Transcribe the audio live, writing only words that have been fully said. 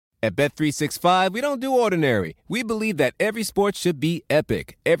At Bet365, we don't do ordinary. We believe that every sport should be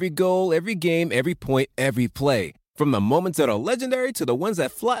epic. Every goal, every game, every point, every play. From the moments that are legendary to the ones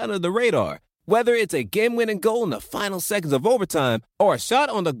that fly under the radar. Whether it's a game-winning goal in the final seconds of overtime or a shot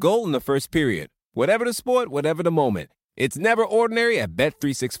on the goal in the first period. Whatever the sport, whatever the moment. It's never ordinary at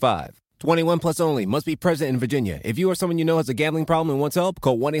Bet365. 21 plus only. Must be present in Virginia. If you or someone you know has a gambling problem and wants help,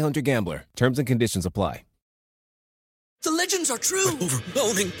 call 1-800-GAMBLER. Terms and conditions apply. The legends are true.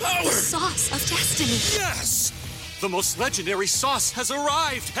 Overwhelming power! The sauce of destiny. Yes! The most legendary sauce has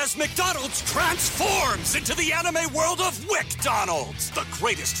arrived as McDonald's transforms into the anime world of WickDonald's. The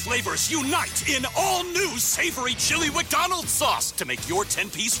greatest flavors unite in all new savory chili McDonald's sauce to make your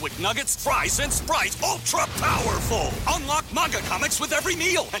 10-piece Wick Nuggets, fries, and Sprite ultra-powerful. Unlock manga comics with every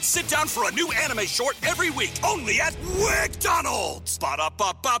meal and sit down for a new anime short every week only at WickDonald's.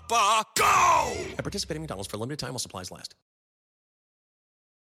 Ba-da-ba-ba-ba, go! At participating McDonald's for a limited time while supplies last.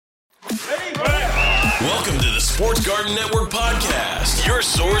 Welcome to the Sports Garden Network podcast, your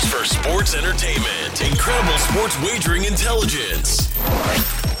source for sports entertainment, incredible sports wagering intelligence.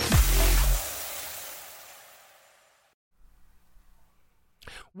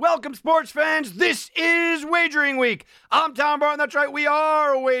 Welcome, sports fans. This is Wagering Week. I'm Tom Barton. That's right, we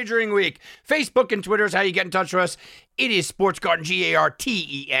are Wagering Week. Facebook and Twitter is how you get in touch with us. It is Sports Garden,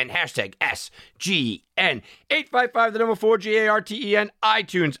 G-A-R-T-E-N, hashtag S-G-N. 855-4, Garten,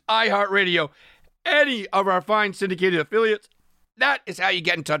 iTunes, iHeartRadio, any of our fine syndicated affiliates. That is how you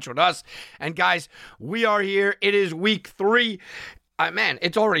get in touch with us. And guys, we are here. It is week 3. Man,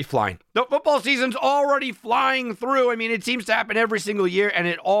 it's already flying. The football season's already flying through. I mean, it seems to happen every single year, and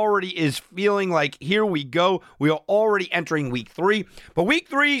it already is feeling like, here we go. We are already entering week 3. But week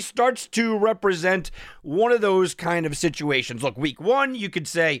 3 starts to represent one of those kind of situations. Look, week 1, you could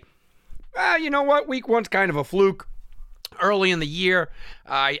say, you know what? Week 1's kind of a fluke. Early in the year,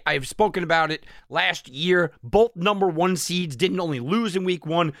 I've spoken about it last year. Both number 1 seeds didn't only lose in week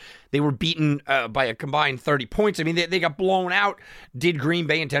 1, they were beaten by a combined 30 points. I mean, they got blown out. Did Green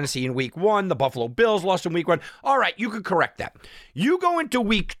Bay and Tennessee in week 1. The Buffalo Bills lost in week 1. All right, you could correct that. You go into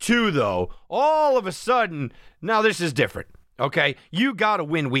week 2, though, all of a sudden, now this is different, okay? You got to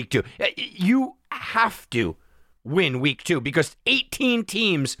win week 2. You have to win week 2 because 18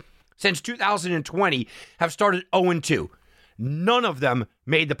 teams since 2020 have started 0-2. None of them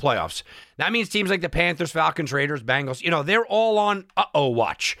made the playoffs. That means teams like the Panthers, Falcons, Raiders, Bengals, they're all on uh-oh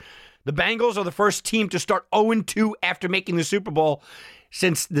watch. The Bengals are the first team to start 0-2 after making the Super Bowl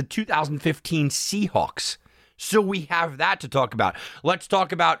since the 2015 Seahawks. So we have that to talk about. Let's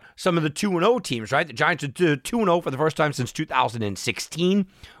talk about some of the 2-0 teams, right? The Giants are 2-0 for the first time since 2016.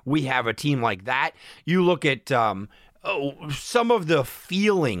 We have a team like that. You look at some of the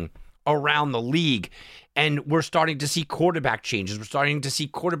feeling around the league, and we're starting to see quarterback changes. We're starting to see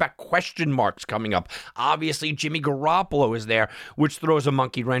quarterback question marks coming up. Obviously, Jimmy Garoppolo is there, which throws a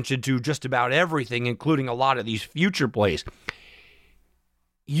monkey wrench into just about everything, including a lot of these future plays.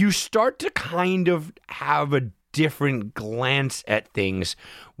 You start to kind of have a different glance at things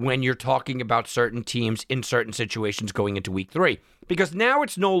when you're talking about certain teams in certain situations going into week 3. Because now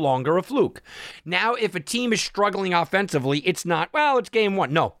it's no longer a fluke. Now, if a team is struggling offensively, it's not, well, it's game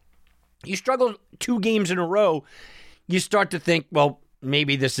 1. No. You struggle 2 games in a row, you start to think, well,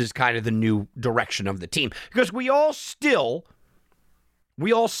 maybe this is kind of the new direction of the team. Because we all still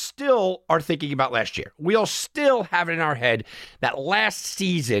are thinking about last year. We all still have it in our head that last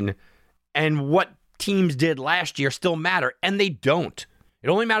season and what teams did last year still matter, and they don't. It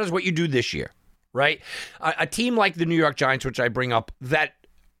only matters what you do this year, right? A team like the New York Giants, which I bring up,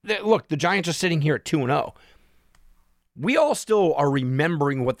 look, the Giants are sitting here at 2-0. We all still are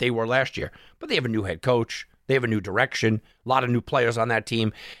remembering what they were last year, but they have a new head coach. They have a new direction, a lot of new players on that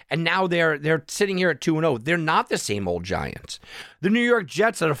team, and now they're sitting here at 2-0. They're not the same old Giants. The New York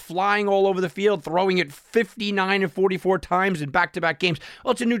Jets that are flying all over the field, throwing it 59 and 44 times in back-to-back games.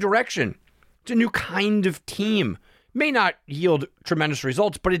 Well, it's a new direction. It's a new kind of team. May not yield tremendous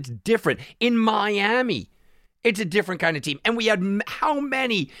results, but it's different. In Miami, it's a different kind of team. And we had how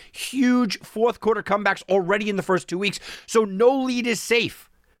many huge fourth quarter comebacks already in the first 2 weeks. So no lead is safe.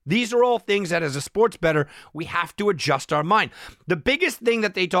 These are all things that as a sports bettor, we have to adjust our mind. The biggest thing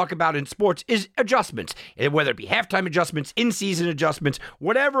that they talk about in sports is adjustments. Whether it be halftime adjustments, in-season adjustments,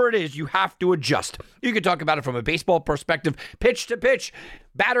 whatever it is, you have to adjust. You can talk about it from a baseball perspective, pitch to pitch,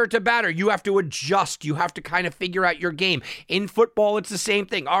 batter to batter. You have to adjust. You have to kind of figure out your game. In football, it's the same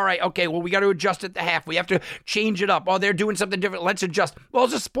thing. All right, okay, well, we got to adjust at the half. We have to change it up. Oh, they're doing something different. Let's adjust. Well,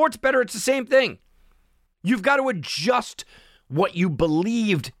 as a sports bettor, it's the same thing. You've got to adjust what you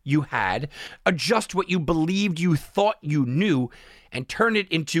believed you had, adjust what you believed you thought you knew, and turn it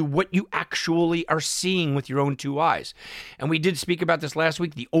into what you actually are seeing with your own two eyes. And we did speak about this last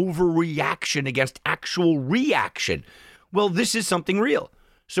week, the overreaction against actual reaction. Well, this is something real,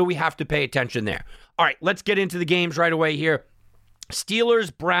 so we have to pay attention there. All right, let's get into the games right away here.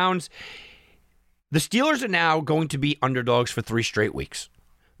 Steelers, Browns. The Steelers are now going to be underdogs for 3 straight weeks.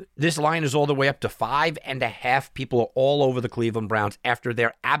 This line is all the way up to 5.5. People are all over the Cleveland Browns after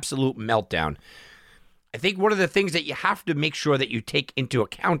their absolute meltdown. I think one of the things that you have to make sure that you take into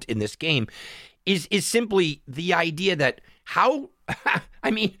account in this game is simply the idea that how,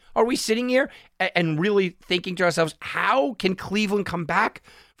 I mean, are we sitting here and really thinking to ourselves, how can Cleveland come back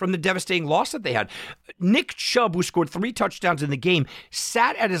from the devastating loss that they had? Nick Chubb, who scored 3 touchdowns in the game,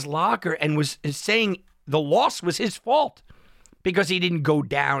 sat at his locker and was saying the loss was his fault because he didn't go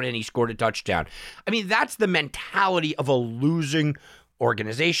down and he scored a touchdown. I mean, that's the mentality of a losing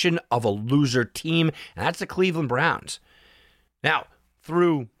organization, of a loser team, and that's the Cleveland Browns. Now,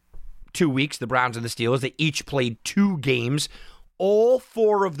 through 2 weeks, the Browns and the Steelers, they each played 2 games. All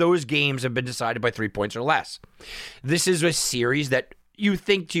 4 of those games have been decided by 3 points or less. This is a series that you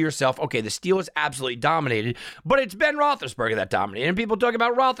think to yourself, okay, the Steelers absolutely dominated, but it's Ben Roethlisberger that dominated, and people talk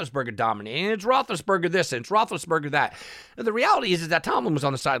about Roethlisberger dominating, and it's Roethlisberger this, and it's Roethlisberger that. And the reality is that Tomlin was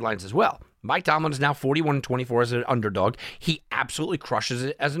on the sidelines as well. Mike Tomlin is now 41-24 as an underdog. He absolutely crushes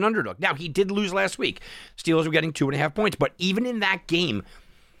it as an underdog. Now, he did lose last week. Steelers were getting 2.5 points, but even in that game,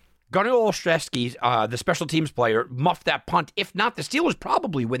 Gunnar Olszewski, the special teams player, muffed that punt. If not, the Steelers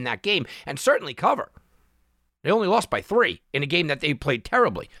probably win that game and certainly cover. They only lost by 3 in a game that they played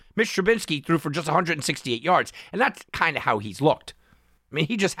terribly. Mitch Trubisky threw for just 168 yards, and that's kind of how he's looked. I mean,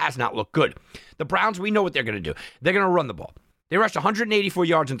 he just has not looked good. The Browns, we know what they're going to do. They're going to run the ball. They rushed 184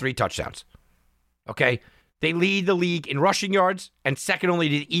 yards and 3 touchdowns. Okay? They lead the league in rushing yards and second only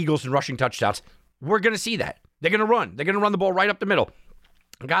to the Eagles in rushing touchdowns. We're going to see that. They're going to run. They're going to run the ball right up the middle.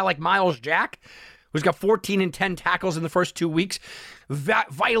 A guy like Myles Jack, who's got 14 and 10 tackles in the first 2 weeks,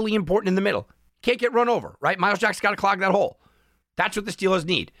 vitally important in the middle. Can't get run over, right? Myles Jack's got to clog that hole. That's what the Steelers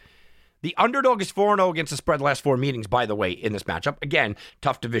need. The underdog is 4-0 against the spread the last 4 meetings, by the way, in this matchup. Again,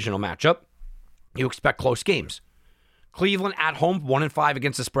 tough divisional matchup. You expect close games. Cleveland at home, 1-5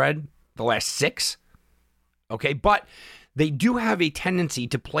 against the spread the last 6. Okay, but they do have a tendency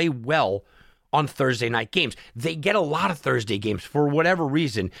to play well on Thursday night games. They get a lot of Thursday games for whatever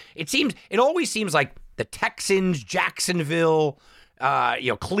reason. It always seems like the Texans, Jacksonville,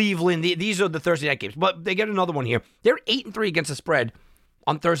 Cleveland, these are the Thursday night games. But they get another one here. They're 8-3 against the spread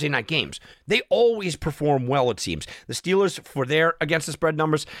on Thursday night games. They always perform well, it seems. The Steelers, for their against the spread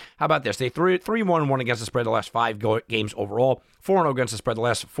numbers, how about this? They 3-1-1 against the spread the last 5 games overall, 4-0 against the spread the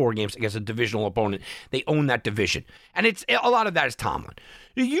last 4 games against a divisional opponent. They own that division. And a lot of that is Tomlin.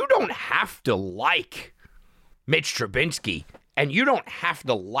 You don't have to like Mitch Trubisky, and you don't have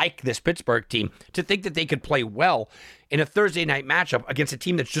to like this Pittsburgh team to think that they could play well in a Thursday night matchup against a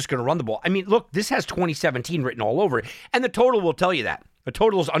team that's just going to run the ball. I mean, look, this has 2017 written all over it, and the total will tell you that. The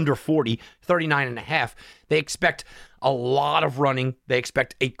total is under 40, 39.5. They expect a lot of running. They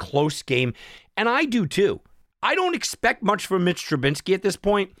expect a close game, and I do too. I don't expect much from Mitch Trubisky at this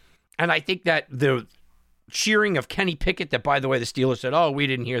point, and I think that the cheering of Kenny Pickett, that, by the way, the Steelers said, oh, we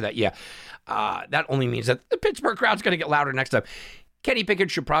didn't hear that. Yeah, that only means that the Pittsburgh crowd's going to get louder next time. Kenny Pickett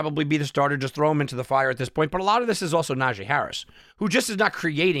should probably be the starter. Just throw him into the fire at this point. But a lot of this is also Najee Harris, who just is not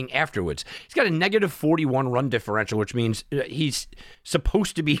creating afterwards. He's got a negative 41 run differential, which means he's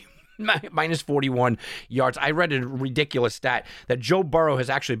supposed to be minus 41 yards. I read a ridiculous stat that Joe Burrow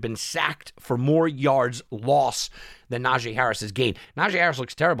has actually been sacked for more yards lost than Najee Harris has gained. Najee Harris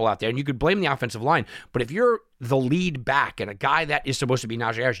looks terrible out there, and you could blame the offensive line, but if you're the lead back and a guy that is supposed to be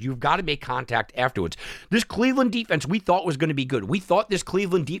Najee Harris, you've got to make contact afterwards. This Cleveland defense we thought was going to be good. We thought this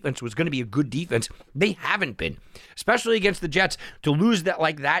Cleveland defense was going to be a good defense. They haven't been, especially against the Jets. To lose that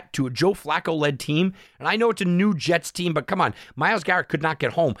like that to a Joe Flacco-led team, and I know it's a new Jets team, but come on, Myles Garrett could not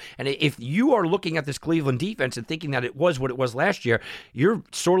get home. And if you are looking at this Cleveland defense and thinking that it was what it was last year, you're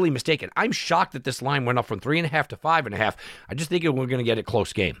sorely mistaken. I'm shocked that this line went up from 3.5 to 5.5. I just think we're going to get a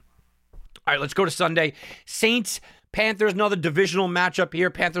close game. All right, let's go to Sunday. Saints, Panthers, another divisional matchup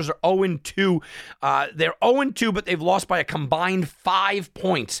here. Panthers are 0-2. They're 0-2, but they've lost by a combined 5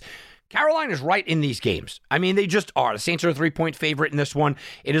 points. Carolina's right in these games. I mean, they just are. The Saints are a 3-point favorite in this one.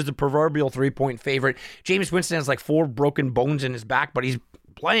 It is the proverbial 3-point favorite. Jameis Winston has like 4 broken bones in his back, but he's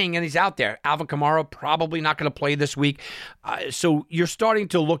playing and he's out there. Alvin Kamara probably not going to play this week. So you're starting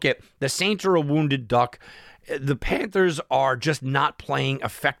to look at the Saints are a wounded duck. The Panthers are just not playing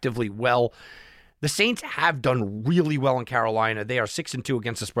effectively well. The Saints have done really well in Carolina. They are 6-2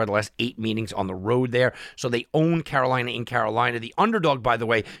 against the spread the last 8 meetings on the road there. So they own Carolina in Carolina. The underdog, by the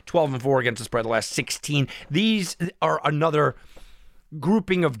way, 12-4 against the spread the last 16. These are another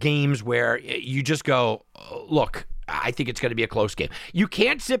grouping of games where you just go, look, I think it's going to be a close game. You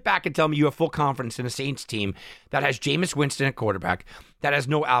can't sit back and tell me you have full confidence in a Saints team that has Jameis Winston at quarterback, that has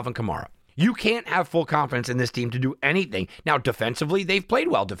no Alvin Kamara. You can't have full confidence in this team to do anything. Now, defensively, they've played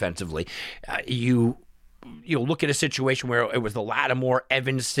well defensively. You look at a situation where it was the Lattimore,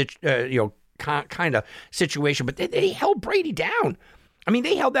 Evans, kind of situation, but they held Brady down. I mean,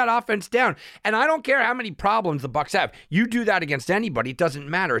 they held that offense down. And I don't care how many problems the Bucs have. You do that against anybody, it doesn't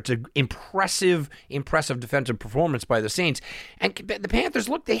matter. It's an impressive defensive performance by the Saints. And the Panthers,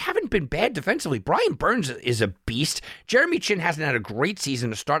 look, they haven't been bad defensively. Brian Burns is a beast. Jeremy Chin hasn't had a great season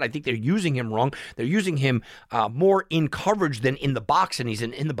to start. I think they're using him wrong. They're using him more in coverage than in the box, and he's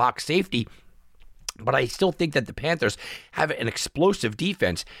an in-the-box safety. But I still think that the Panthers have an explosive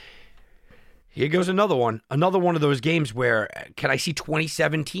defense. Here goes another one of those games where, can I see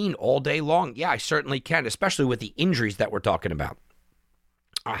 2017 all day long? Yeah, I certainly can, especially with the injuries that we're talking about.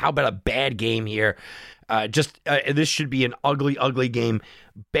 How about a bad game here? This should be an ugly, ugly game.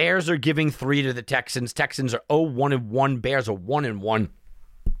 Bears are giving 3 to the Texans. Texans are 0-1-1. Bears are 1-1.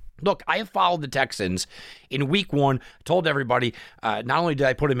 Look, I have followed the Texans in week 1. Told everybody, not only did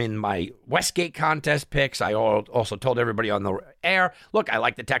I put them in my Westgate contest picks, I also told everybody on the air, look, I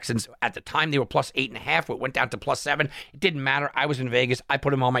like the Texans. At the time, they were plus 8.5. It went down to plus 7. It didn't matter. I was in Vegas. I put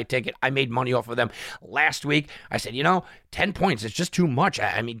them on my ticket. I made money off of them. Last week, I said, 10 points, it's just too much.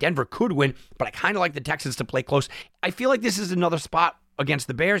 I mean, Denver could win, but I kind of like the Texans to play close. I feel like this is another spot against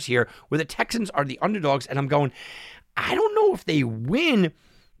the Bears here where the Texans are the underdogs, and I'm going, I don't know if they win,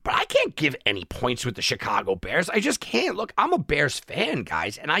 but I can't give any points with the Chicago Bears. I just can't. Look, I'm a Bears fan,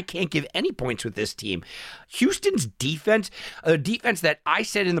 guys, and I can't give any points with this team. Houston's defense, a defense that I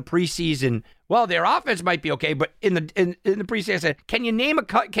said in the preseason, well, their offense might be okay, but in the preseason I said, can you name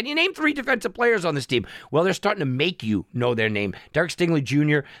 3 defensive players on this team? Well, they're starting to make you know their name. Derek Stingley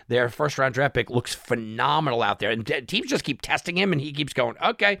Jr., their first-round draft pick, looks phenomenal out there, and teams just keep testing him, and he keeps going,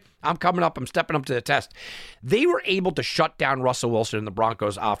 okay, I'm coming up, I'm stepping up to the test. They were able to shut down Russell Wilson in the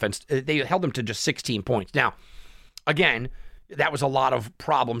Broncos offense. They held them to just 16 points. Now, again, that was a lot of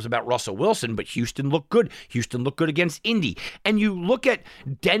problems about Russell Wilson, but Houston looked good. Houston looked good against Indy. And you look at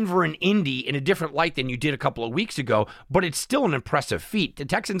Denver and Indy in a different light than you did a couple of weeks ago, but it's still an impressive feat. The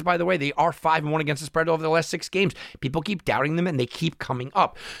Texans, by the way, they are 5-1 against the spread over the last 6 games. People keep doubting them, and they keep coming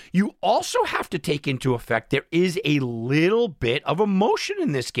up. You also have to take into effect there is a little bit of emotion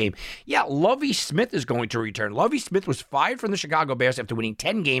in this game. Yeah, Lovie Smith is going to return. Lovie Smith was fired from the Chicago Bears after winning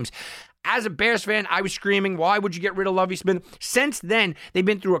 10 games. As a Bears fan, I was screaming, why would you get rid of Lovie Smith? Since then, they've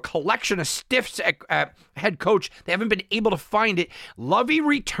been through a collection of stiffs at head coach. They haven't been able to find it. Lovie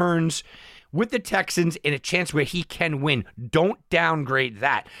returns with the Texans in a chance where he can win. Don't downgrade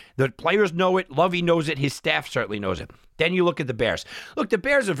that. The players know it. Lovie knows it. His staff certainly knows it. Then you look at the Bears. Look, the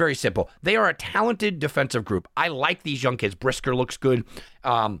Bears are very simple. They are a talented defensive group. I like these young kids. Brisker looks good.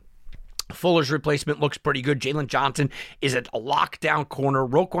 Fuller's replacement looks pretty good. Jalen Johnson is a lockdown corner.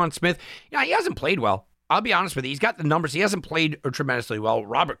 Roquan Smith, he hasn't played well. I'll be honest with you. He's got the numbers. He hasn't played tremendously well.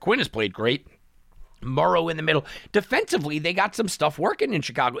 Robert Quinn has played great. Murrow in the middle. Defensively, they got some stuff working in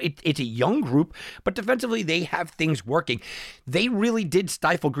Chicago. It's a young group, but defensively, they have things working. They really did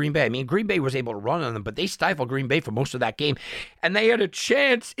stifle Green Bay. I mean, Green Bay was able to run on them, but they stifled Green Bay for most of that game. And they had a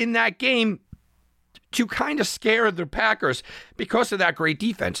chance in that game to kind of scare the Packers because of that great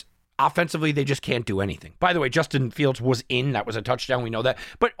defense. Offensively, they just can't do anything. By the way, Justin Fields was in. That was a touchdown. We know that.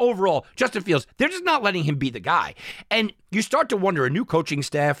 But overall, Justin Fields, they're just not letting him be the guy. And you start to wonder, a new coaching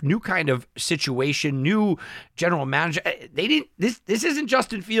staff, new kind of situation, new general manager. This isn't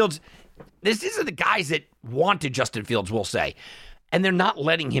Justin Fields. This isn't the guys that wanted Justin Fields, we'll say. And they're not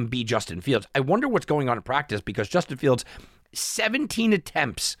letting him be Justin Fields. I wonder what's going on in practice because Justin Fields, 17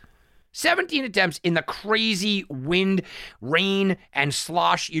 attempts in the crazy wind, rain, and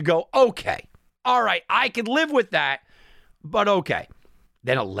slosh. You go, okay, all right, I could live with that, but okay.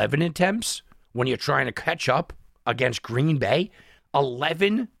 Then 11 attempts when you're trying to catch up against Green Bay.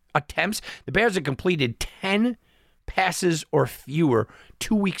 11 attempts. The Bears have completed 10 passes or fewer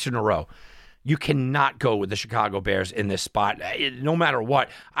 2 weeks in a row. You cannot go with the Chicago Bears in this spot, no matter what.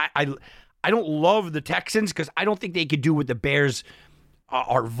 I don't love the Texans because I don't think they could do what the Bears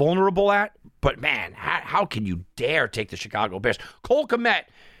are vulnerable at, but man, how can you dare take the Chicago Bears? Cole Kmet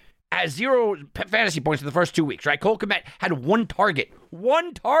has 0 fantasy points in the first 2 weeks, right? Cole Kmet had one target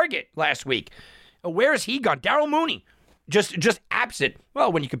last week. Where has he gone? Darryl Mooney, just absent.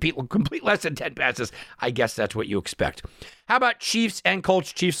 Well, when you complete less than 10 passes, I guess that's what you expect. How about Chiefs and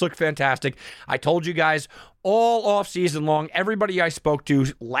Colts? Chiefs look fantastic. I told you guys all offseason long, everybody I spoke to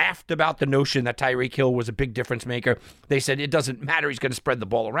laughed about the notion that Tyreek Hill was a big difference maker. They said it doesn't matter. He's going to spread the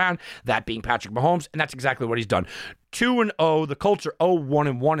ball around, that being Patrick Mahomes, and that's exactly what he's done. 2-0. The Colts are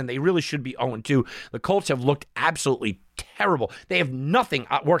 0-1-1, and they really should be 0-2. The Colts have looked absolutely terrible. They have nothing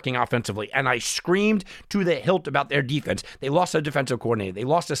working offensively, and I screamed to the hilt about their defense. They lost their defensive coordinator. They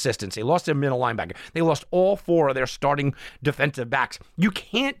lost assistants. They lost their middle linebacker. They lost all 4 of their starting defensive backs. You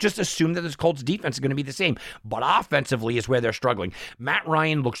can't just assume that this Colts defense is going to be the same, but offensively is where they're struggling. Matt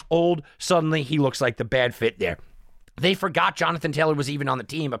Ryan looks old. Suddenly, he looks like the bad fit there. They forgot Jonathan Taylor was even on the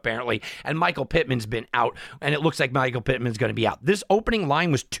team, apparently, and Michael Pittman's been out, and it looks like Michael Pittman's going to be out. This opening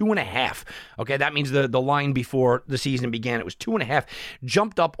line was 2.5. Okay, that means the line before the season began, it was 2.5.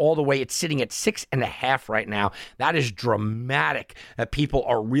 Jumped up all the way. It's sitting at 6.5 right now. That is dramatic that people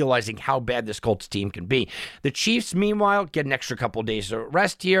are realizing how bad this Colts team can be. The Chiefs, meanwhile, get an extra couple of days of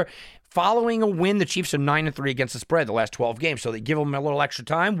rest here. Following a win, the Chiefs are 9-3 against the spread the last 12 games, so they give them a little extra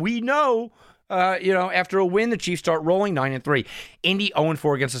time. We know... after a win, the Chiefs start rolling 9-3. Indy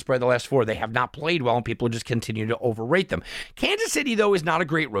 0-4 against the spread the last 4. They have not played well, and people just continue to overrate them. Kansas City, though, is not a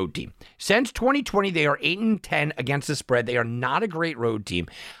great road team. Since 2020, they are 8-10 against the spread. They are not a great road team.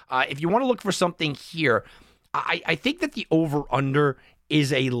 If you want to look for something here, I think that the over-under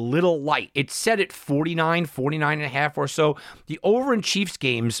is a little light. It's set at 49.5 or so. The over in Chiefs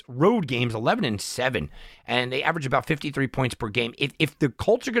games, road games, 11-7, and they average about 53 points per game. If the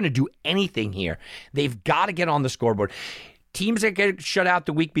Colts are going to do anything here, they've got to get on the scoreboard. Teams that get shut out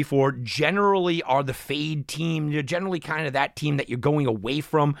the week before generally are the fade team. They're generally kind of that team that you're going away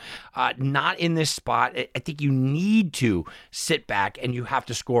from. Not in this spot. I think you need to sit back and you have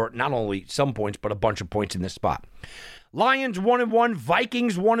to score not only some points, but a bunch of points in this spot. Lions 1-1,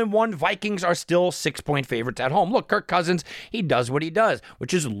 Vikings 1-1. Vikings are still 6-point favorites at home. Look, Kirk Cousins, he does what he does,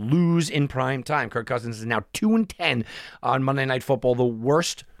 which is lose in prime time. Kirk Cousins is now 2-10 on Monday Night Football, the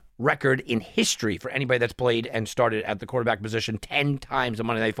worst record in history for anybody that's played and started at the quarterback position 10 times on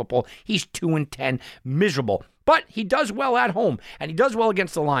Monday Night Football. He's 2-10, miserable. But he does well at home, and he does well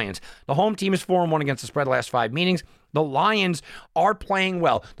against the Lions. The home team is 4-1 against the spread the last 5 meetings. The Lions are playing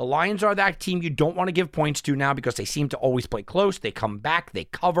well. The Lions are that team you don't want to give points to now because they seem to always play close. They come back. They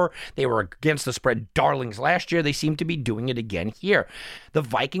cover. They were against the spread darlings last year. They seem to be doing it again here. The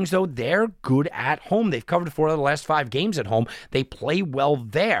Vikings, though, they're good at home. They've covered 4 of the last 5 games at home. They play well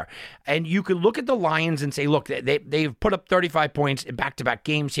there. And you could look at the Lions and say, look, they've put up 35 points in back-to-back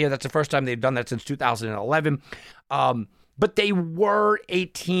games here. That's the first time they've done that since 2011. But they were a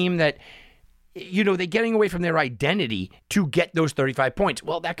team that, they're getting away from their identity to get those 35 points.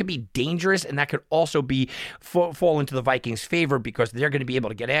 Well, that could be dangerous, and that could also be fall into the Vikings' favor because they're going to be able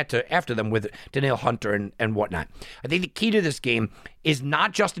to get after them with Danielle Hunter and whatnot. I think the key to this game is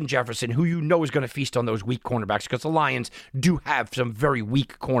not Justin Jefferson, who is going to feast on those weak cornerbacks because the Lions do have some very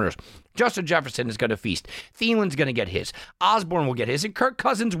weak corners. Justin Jefferson is going to feast. Thielen's going to get his. Osborne will get his. And Kirk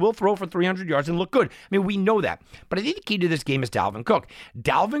Cousins will throw for 300 yards and look good. I mean, we know that. But I think the key to this game is Dalvin Cook.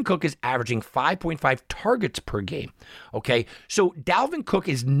 Dalvin Cook is averaging 5.5 targets per game. Okay? So Dalvin Cook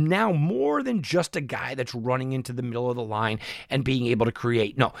is now more than just a guy that's running into the middle of the line and being able to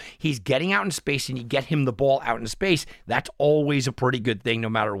create. No, he's getting out in space, and you get him the ball out in space. That's always a pretty good thing no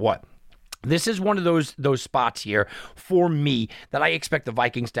matter what. This is one of those spots here for me that I expect the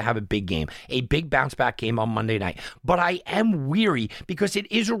Vikings to have a big game, a big bounce-back game on Monday night. But I am weary because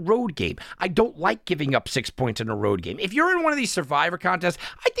it is a road game. I don't like giving up 6 points in a road game. If you're in one of these Survivor contests,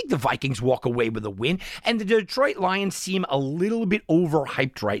 I think the Vikings walk away with a win, and the Detroit Lions seem a little bit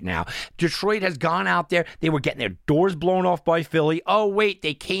overhyped right now. Detroit has gone out there. They were getting their doors blown off by Philly. Oh, wait,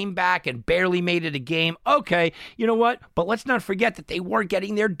 they came back and barely made it a game. Okay, you know what? But let's not forget that they were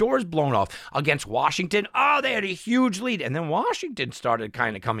getting their doors blown off. Against Washington, they had a huge lead, and then Washington started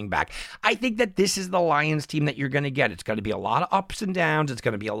kind of coming back. I think that this is the Lions team that you're going to get. It's going to be a lot of ups and downs. It's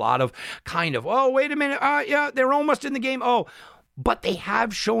going to be a lot of kind of, wait a minute, yeah, they're almost in the game. But they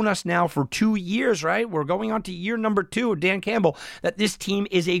have shown us now for 2 years, right? We're going on to year number 2 of Dan Campbell, that this team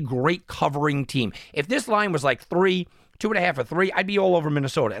is a great covering team. If this line was like 3, 2.5 or 3, I'd be all over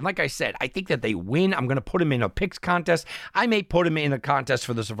Minnesota. And like I said, I think that they win. I'm going to put them in a picks contest. I may put them in a contest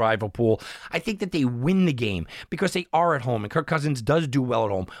for the survival pool. I think that they win the game because they are at home, and Kirk Cousins does do well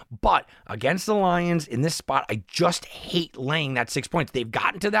at home. But against the Lions in this spot, I just hate laying that 6 points. They've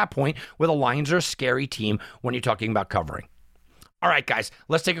gotten to that point where the Lions are a scary team when you're talking about covering. All right, guys,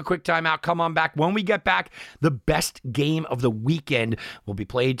 let's take a quick time out. Come on back. When we get back, the best game of the weekend will be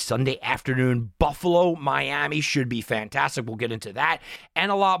played Sunday afternoon. Buffalo, Miami should be fantastic. We'll get into that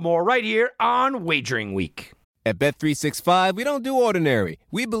and a lot more right here on Wagering Week. At Bet365, we don't do ordinary.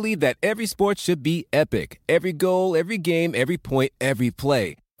 We believe that every sport should be epic. Every goal, every game, every point, every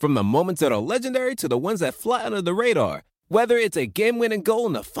play. From the moments that are legendary to the ones that fly under the radar. Whether it's a game-winning goal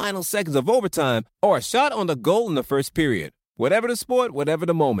in the final seconds of overtime or a shot on the goal in the first period. Whatever the sport, whatever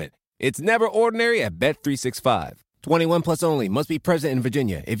the moment. It's never ordinary at Bet365. 21 plus only. Must be present in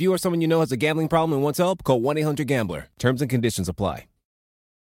Virginia. If you or someone you know has a gambling problem and wants help, call 1-800-GAMBLER. Terms and conditions apply.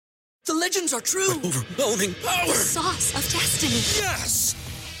 The legends are true. Overwhelming power! The sauce of destiny. Yes!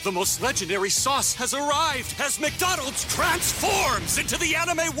 The most legendary sauce has arrived as McDonald's transforms into the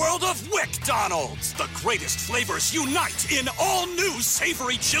anime world of WickDonald's. The greatest flavors unite in all new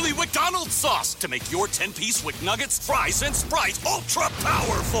savory chili McDonald's sauce to make your 10-piece Wick Nuggets, fries, and Sprite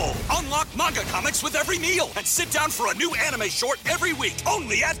ultra-powerful. Unlock manga comics with every meal and sit down for a new anime short every week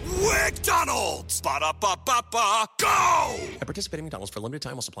only at WickDonald's. Ba-da-ba-ba-ba, go! At participating McDonald's for a limited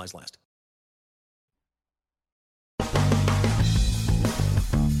time while supplies last.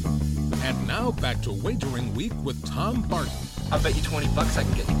 And now back to Wagering Week with Tom Barton. I'll bet you $20 I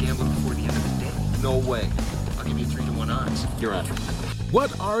can get you gambling before the end of the day. No way. I'll give you 3-to-1 odds. You're on.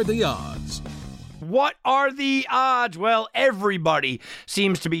 What are the odds? What are the odds? Well, everybody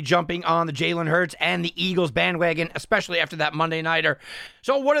seems to be jumping on the Jalen Hurts and the Eagles bandwagon, especially after that Monday Nighter.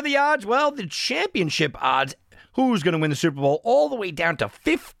 So what are the odds? Well, the championship odds, who's going to win the Super Bowl, all the way down to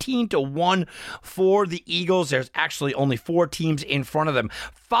 15-1 for the Eagles. There's actually only 4 teams in front of them.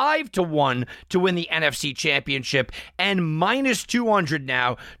 5-1 to win the NFC Championship, and minus 200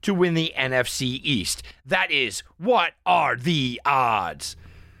 now to win the NFC East. That is, what are the odds?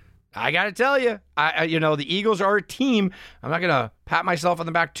 I got to tell you, the Eagles are a team. I'm not going to pat myself on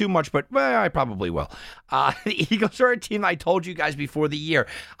the back too much, but I probably will. The Eagles are a team I told you guys before the year.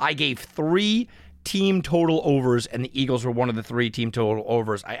 I gave 3 team total overs, and the Eagles were one of the 3 team total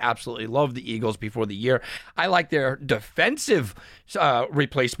overs. I absolutely love the Eagles before the year. I like their defensive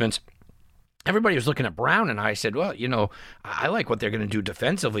replacements. Everybody was looking at Brown, and I said, well, I like what they're going to do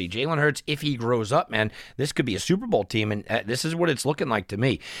defensively. Jalen Hurts, if he grows up, man, this could be a Super Bowl team, and this is what it's looking like to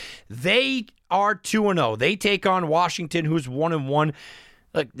me. They are 2-0. They take on Washington, who's 1-1.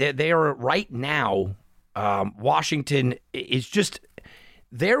 Look, they are right now, Washington is just...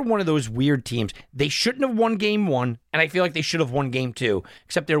 They're one of those weird teams. They shouldn't have won game 1, and I feel like they should have won game 2,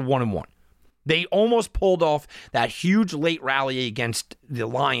 except they're 1-1. They almost pulled off that huge late rally against the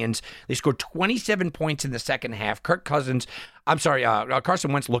Lions. They scored 27 points in the second half. Carson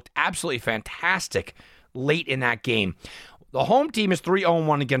Wentz looked absolutely fantastic late in that game. The home team is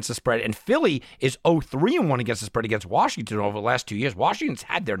 3-0-1 against the spread, and Philly is 0-3-1 against the spread against Washington over the last 2 years. Washington's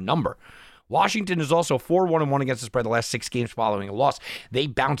had their number. Washington is also 4-1-1 against the spread the last 6 games following a loss. They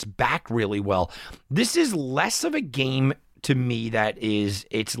bounce back really well. This is less of a game to me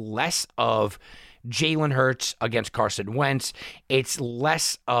it's less of Jalen Hurts against Carson Wentz. It's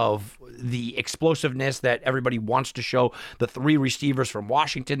less of the explosiveness that everybody wants to show. The 3 receivers from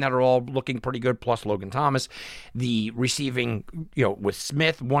Washington that are all looking pretty good, plus Logan Thomas. The receiving, with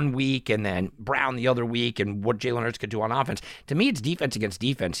Smith 1 week and then Brown the other week, and what Jalen Hurts could do on offense. To me, it's defense against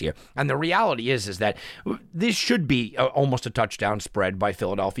defense here. And the reality is that this should be almost a touchdown spread by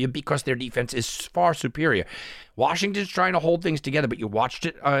Philadelphia because their defense is far superior. Washington's trying to hold things together, but you watched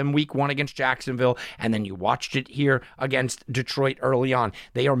it in week 1 against Jacksonville, and then you watched it here against Detroit early on.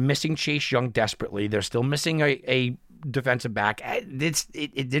 They are missing Chase Young desperately. They're still missing a defensive back.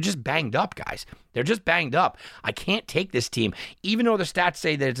 They're just banged up, guys. They're just banged up. I can't take this team, even though the stats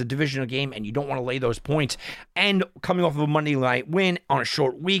say that it's a divisional game and you don't want to lay those points. And coming off of a Monday night win on a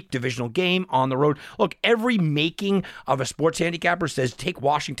short week, divisional game on the road. Look, every making of a sports handicapper says take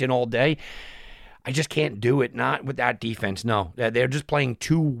Washington all day. I just can't do it, not with that defense. No, they're just playing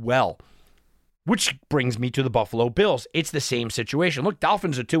too well. Which brings me to the Buffalo Bills. It's the same situation. Look,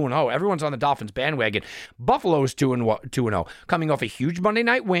 Dolphins are 2-0. Everyone's on the Dolphins bandwagon. Buffalo is 2-0, coming off a huge Monday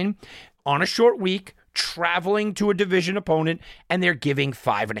night win on a short week, traveling to a division opponent, and they're giving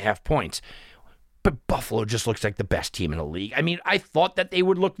 5.5 points. But Buffalo just looks like the best team in the league. I mean, I thought that they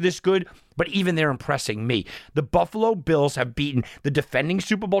would look this good, but even they're impressing me. The Buffalo Bills have beaten the defending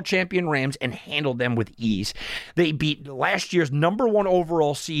Super Bowl champion Rams and handled them with ease. They beat last year's number 1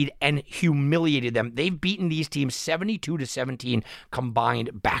 overall seed and humiliated them. They've beaten these teams 72-17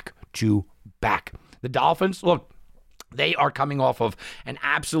 combined back to back. The Dolphins, look, They are coming off of an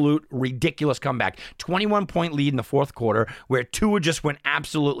absolute ridiculous comeback. 21-point lead in the fourth quarter where Tua just went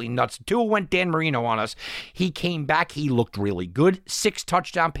absolutely nuts. Tua went Dan Marino on us. He came back. He looked really good. 6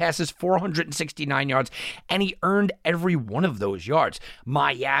 touchdown passes, 469 yards, and he earned every one of those yards.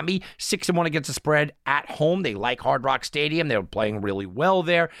 Miami, 6-1 against the spread at home. They like Hard Rock Stadium. They were playing really well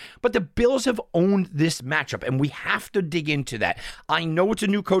there. But the Bills have owned this matchup, and we have to dig into that. I know it's a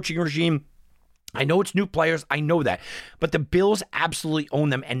new coaching regime. I know it's new players. I know that. But the Bills absolutely own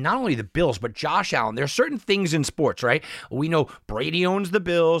them. And not only the Bills, but Josh Allen. There are certain things in sports, right? We know Brady owns the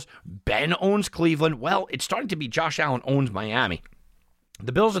Bills. Ben owns Cleveland. Well, it's starting to be Josh Allen owns Miami.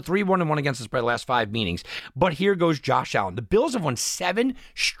 The Bills are 3-1-1 against the spread the last 5 meetings. But here goes Josh Allen. The Bills have won 7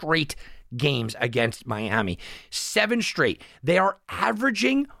 straight games against Miami. 7 straight. They are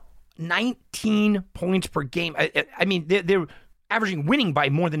averaging 19 points per game. I mean, they're averaging winning by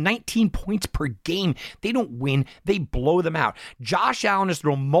more than 19 points per game. They don't win. They blow them out. Josh Allen has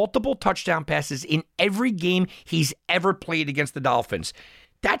thrown multiple touchdown passes in every game he's ever played against the Dolphins.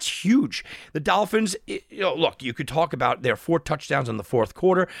 That's huge. The Dolphins, look, you could talk about their 4 touchdowns in the fourth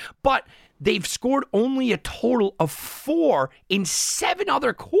quarter, but they've scored only a total of 4 in 7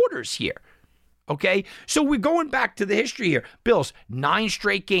 other quarters here. Okay, so we're going back to the history here. Bills, 9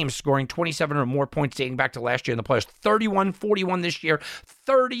 straight games scoring 27 or more points dating back to last year in the playoffs. 31-41 this year,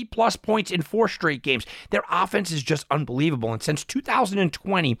 30-plus points in 4 straight games. Their offense is just unbelievable. And since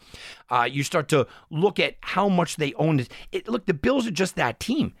 2020, you start to look at how much they own it. Look, the Bills are just that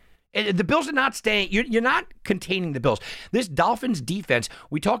team. The Bills are not staying. You're not containing the Bills. This Dolphins defense,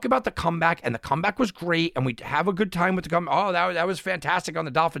 we talk about the comeback, and the comeback was great, and we have a good time with the comeback. Oh, that was fantastic on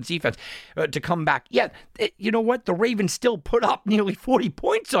the Dolphins defense to come back. Yeah, you know what? The Ravens still put up nearly 40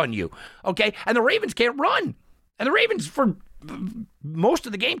 points on you, okay? And the Ravens can't run. And the Ravens, for most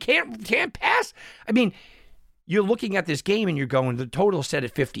of the game, can't pass. I mean, you're looking at this game, and you're going, the total set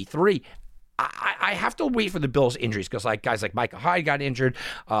at 53. I have to wait for the Bills' injuries because guys like Micah Hyde got injured.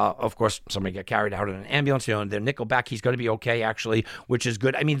 Of course, somebody got carried out in an ambulance. Their nickelback, he's going to be okay, actually, which is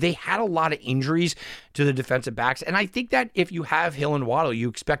good. I mean, they had a lot of injuries to the defensive backs, and I think that if you have Hill and Waddle, you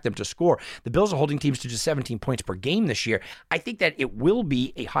expect them to score. The Bills are holding teams to just 17 points per game this year. I think that it will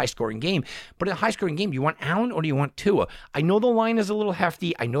be a high-scoring game, but in a high-scoring game, do you want Allen or do you want Tua? I know the line is a little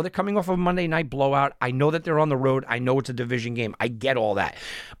hefty. I know they're coming off of a Monday night blowout. I know that they're on the road. I know it's a division game. I get all that,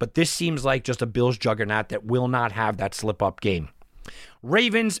 but this seems like just a Bills juggernaut that will not have that slip-up game.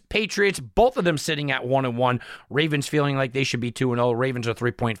 Ravens, Patriots, both of them sitting at 1-1. Ravens feeling like they should be 2-0. Ravens are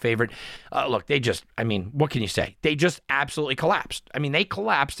 3-point favorite. Look, what can you say? They just absolutely collapsed. I mean, they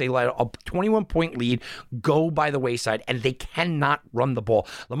collapsed. They let a 21-point lead go by the wayside, and they cannot run the ball.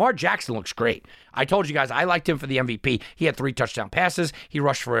 Lamar Jackson looks great. I told you guys I liked him for the MVP. He had 3 touchdown passes. He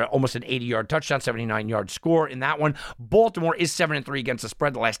rushed for almost an 80-yard touchdown, 79-yard score in that one. Baltimore is 7-3 against the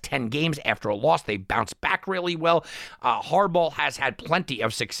spread the last 10 games. After a loss, they bounced back really well. Harbaugh has had plenty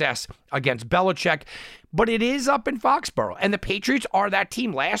of success against Belichick, but it is up in Foxborough, and the Patriots are that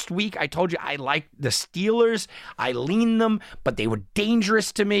team. Last week, I told you I liked the Steelers. I leaned them, but they were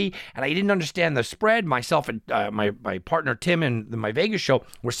dangerous to me, and I didn't understand the spread. Myself and my partner Tim and my Vegas show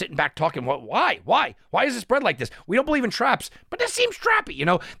were sitting back talking, why is the spread like this? We don't believe in traps, but this seems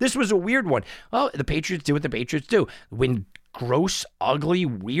trappy. This was a weird one. Well, the Patriots do what the Patriots do. Win gross, ugly,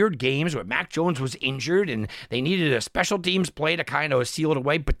 weird games where Mac Jones was injured and they needed a special teams play to kind of seal it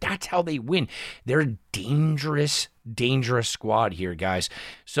away, but that's how they win. They're a dangerous squad here, guys.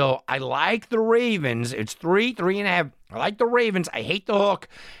 So I like the Ravens. It's 3.5. I like the Ravens. I hate the hook,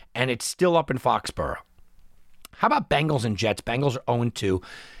 and it's still up in Foxborough. How about Bengals and Jets? Bengals are 0-2.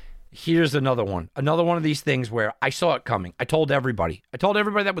 Here's another one. Another one of these things where I saw it coming. I told everybody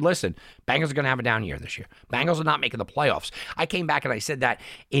that would listen, Bengals are going to have a down year this year. Bengals are not making the playoffs. I came back and I said that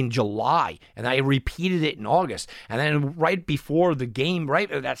in July, and I repeated it in August. And then right before the game, right,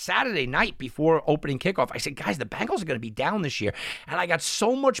 that Saturday night before opening kickoff, I said, guys, the Bengals are going to be down this year. And I got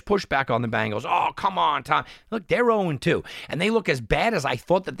so much pushback on the Bengals. Oh, come on, Tom. Look, they're 0-2, and they look as bad as I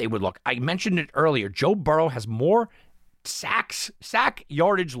thought that they would look. I mentioned it earlier. Joe Burrow has more sack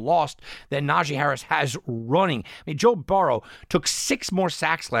yardage lost than Najee Harris has running. I mean, Joe Burrow took 6 more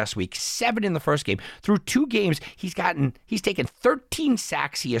sacks last week, 7 in the first game. Through 2 games, he's taken 13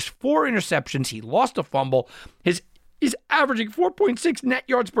 sacks. He has 4 interceptions. He lost a fumble. He's averaging 4.6 net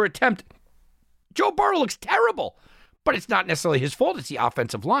yards per attempt. Joe Burrow looks terrible. But it's not necessarily his fault. It's the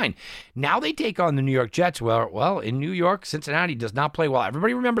offensive line. Now they take on the New York Jets. Well, in New York, Cincinnati does not play well.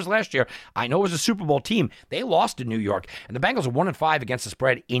 Everybody remembers last year. I know it was a Super Bowl team. They lost to New York. And the Bengals are 1-5 against the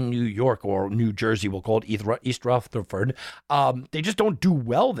spread in New York, or New Jersey, we'll call it East Rutherford. They just don't do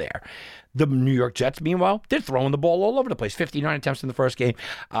well there. The New York Jets, meanwhile, they're throwing the ball all over the place. 59 attempts in the first game,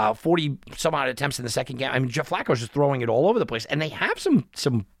 40-some-odd attempts in the second game. I mean, Jeff Flacco's just throwing it all over the place. And they have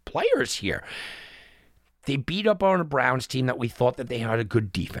some players here. They beat up on a Browns team that we thought that they had a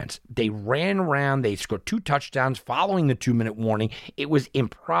good defense. They ran around. They scored 2 touchdowns following the 2-minute warning. It was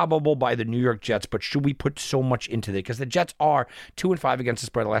improbable by the New York Jets, but should we put so much into it? Because the Jets are 2-5 against the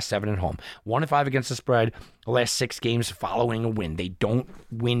spread the last 7 at home. 1-5 against the spread the last 6 games following a win. They don't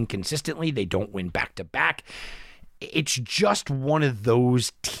win consistently. They don't win back-to-back. It's just one of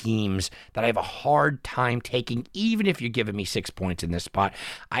those teams that I have a hard time taking, even if you're giving me 6 points in this spot.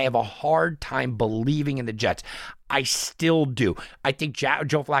 I have a hard time believing in the Jets. I still do. I think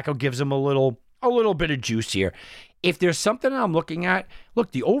Joe Flacco gives them a little bit of juice here. If there's something I'm looking at,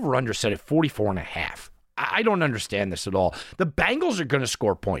 look, the over-under set at 44.5. I don't understand this at all. The Bengals are going to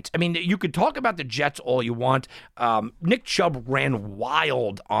score points. I mean, you could talk about the Jets all you want. Nick Chubb ran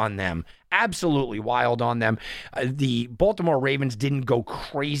wild on them. Absolutely wild on them. The Baltimore Ravens didn't go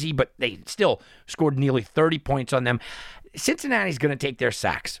crazy, but they still scored nearly 30 points on them. Cincinnati's going to take their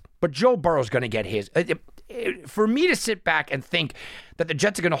sacks, but Joe Burrow's going to get his. For me to sit back and think that the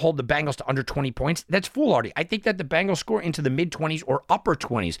Jets are going to hold the Bengals to under 20 points, that's foolhardy. I think that the Bengals score into the mid-20s or upper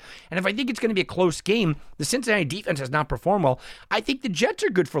 20s. And if I think it's going to be a close game, the Cincinnati defense has not performed well. I think the Jets are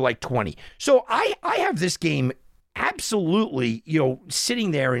good for like 20. So I have this game absolutely,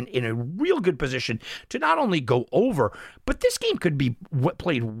 sitting there in a real good position to not only go over, but this game could be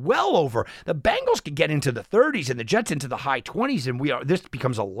played well over. The Bengals could get into the 30s and the Jets into the high 20s, and this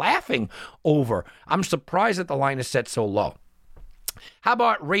becomes a laughing over. I'm surprised that the line is set so low. How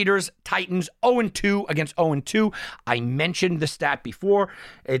about Raiders, Titans, 0-2 against 0-2? I mentioned the stat before.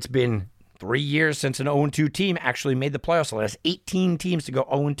 It's been 3 years since an 0-2 team actually made the playoffs. The last 18 teams to go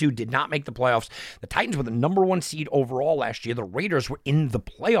 0-2 did not make the playoffs. The Titans were the number 1 seed overall last year. The Raiders were in the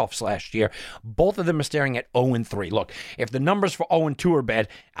playoffs last year. Both of them are staring at 0-3. Look, if the numbers for 0-2 are bad,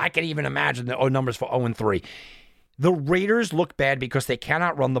 I can even imagine the numbers for 0-3. The Raiders look bad because they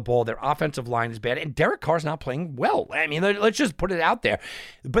cannot run the ball. Their offensive line is bad, and Derek Carr's not playing well. I mean, let's just put it out there.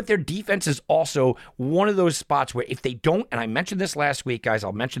 But their defense is also one of those spots where if they don't, and I mentioned this last week, guys,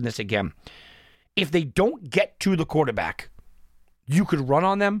 I'll mention this again. If they don't get to the quarterback, you could run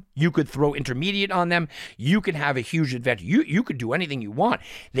on them. You could throw intermediate on them. You can have a huge advantage. You could do anything you want.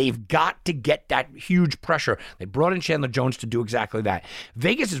 They've got to get that huge pressure. They brought in Chandler Jones to do exactly that.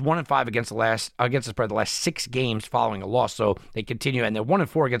 Vegas is 1-5 against the spread the last 6 games following a loss, so they continue, and they're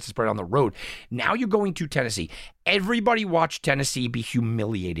 1-4 against the spread on the road. Now you're going to Tennessee. Everybody watched Tennessee be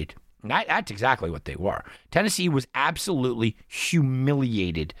humiliated. That's exactly what they were. Tennessee was absolutely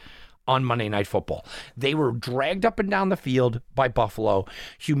humiliated on Monday Night Football. They were dragged up and down the field by Buffalo,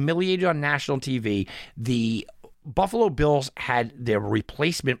 humiliated on national TV. The Buffalo Bills had their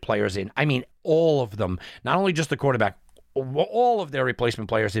replacement players in. I mean, all of them, not only just the quarterback, all of their replacement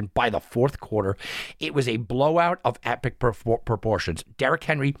players in by the 4th quarter. It was a blowout of epic proportions. Derrick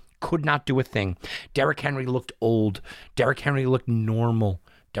Henry could not do a thing. Derrick Henry looked old. Derrick Henry looked normal.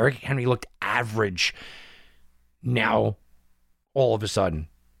 Derrick Henry looked average. Now, all of a sudden,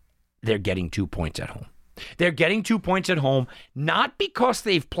 they're getting 2 points at home. They're getting 2 points at home, not because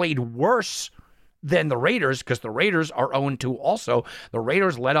they've played worse than the Raiders, because the Raiders are 0-2 also. The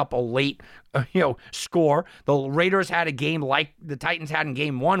Raiders let up a late score. The Raiders had a game like the Titans had in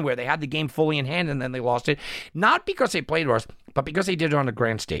game 1 where they had the game fully in hand and then they lost it. Not because they played worse, but because they did it on the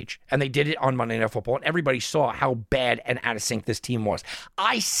grand stage. And they did it on Monday Night Football, and everybody saw how bad and out of sync this team was.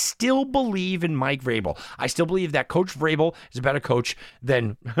 I still believe in Mike Vrabel. I still believe that Coach Vrabel is a better coach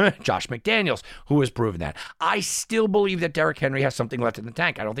than Josh McDaniels, who has proven that. I still believe that Derrick Henry has something left in the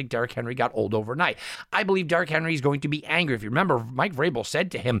tank. I don't think Derrick Henry got old overnight. I believe Derrick Henry is going to be angry. If you remember, Mike Vrabel said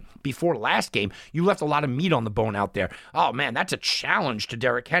to him before last game, you left a lot of meat on the bone out there. Oh, man, that's a challenge to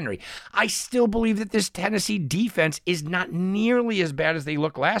Derrick Henry. I still believe that this Tennessee defense is not nearly as bad as they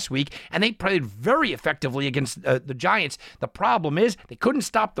looked last week, and they played very effectively against the Giants. The problem is they couldn't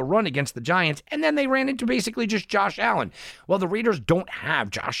stop the run against the Giants, and then they ran into basically just Josh Allen. Well, the Raiders don't have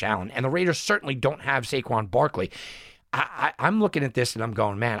Josh Allen, and the Raiders certainly don't have Saquon Barkley. I'm looking at this and I'm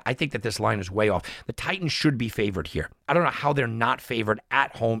going, man, I think that this line is way off. The Titans should be favored here. I don't know how they're not favored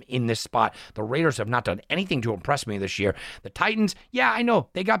at home in this spot. The Raiders have not done anything to impress me this year. The Titans, yeah, I know,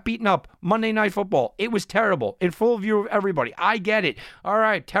 they got beaten up Monday Night Football. It was terrible in full view of everybody. I get it. All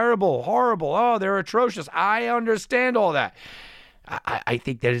right, terrible, horrible. Oh, they're atrocious. I understand all that. I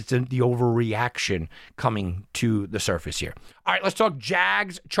think that it's the overreaction coming to the surface here. All right, let's talk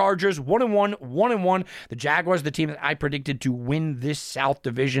Jags, Chargers, 1-1, 1-1. The Jaguars, the team that I predicted to win this South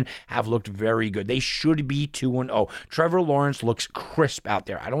Division, have looked very good. They should be 2-0. Trevor Lawrence looks crisp out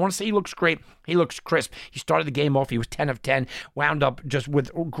there. I don't want to say he looks great. He looks crisp. He started the game off. He was 10 of 10, wound up just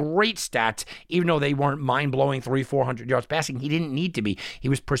with great stats, even though they weren't mind-blowing 300-400 yards passing. He didn't need to be. He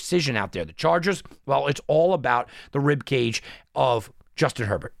was precision out there. The Chargers, well, it's all about the rib cage of Justin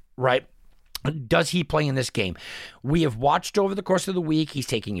Herbert, right? Does he play in this game? We have watched over the course of the week. He's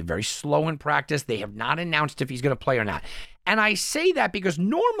taking it very slow in practice. They have not announced if he's going to play or not. And I say that because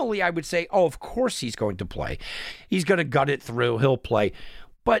normally I would say, oh, of course he's going to play. He's going to gut it through. He'll play.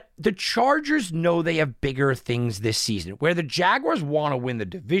 But the Chargers know they have bigger things this season. Where the Jaguars want to win the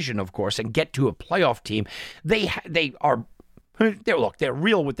division, of course, and get to a playoff team, they are... They're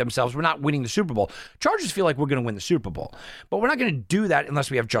real with themselves. We're not winning the Super Bowl. Chargers feel like we're going to win the Super Bowl, but we're not going to do that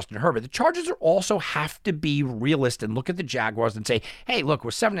unless we have Justin Herbert. The Chargers also have to be realist and look at the Jaguars and say, hey, look, we're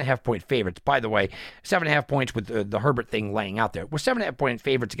 7.5-point favorites. By the way, 7.5 points with the Herbert thing laying out there. We're 7.5-point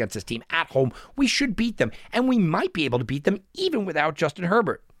favorites against this team at home. We should beat them, and we might be able to beat them even without Justin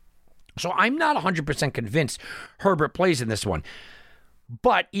Herbert. So I'm not 100% convinced Herbert plays in this one.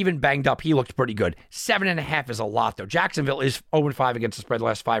 But even banged up, he looked pretty good. 7.5 is a lot, though. Jacksonville is 0-5 against the spread the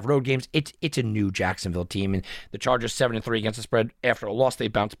last 5 road games. It's a new Jacksonville team, and the Chargers 7-3 against the spread. After a loss, they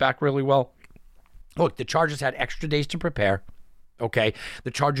bounced back really well. Look, the Chargers had extra days to prepare, okay?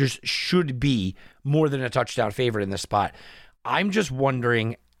 The Chargers should be more than a touchdown favorite in this spot. I'm just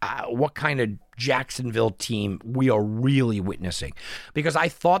wondering what kind of Jacksonville team we are really witnessing, because I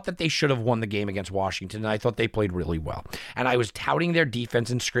thought that they should have won the game against Washington, and I thought they played really well. And I was touting their defense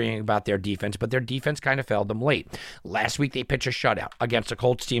and screaming about their defense, but their defense kind of failed them late. Last week, they pitched a shutout against a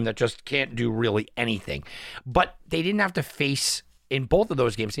Colts team that just can't do really anything. But they didn't have to face, in both of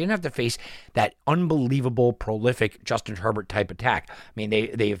those games, they didn't have to face that unbelievable, prolific Justin Herbert type attack. I mean,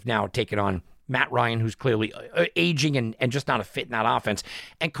 they've now taken on Matt Ryan, who's clearly aging and just not a fit in that offense,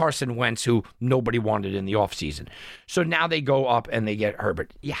 and Carson Wentz, who nobody wanted in the offseason. So now they go up and they get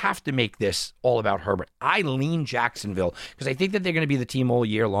Herbert. You have to make this all about Herbert. I lean Jacksonville because I think that they're going to be the team all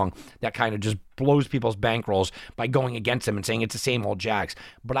year long that kind of just blows people's bankrolls by going against them and saying it's the same old Jags.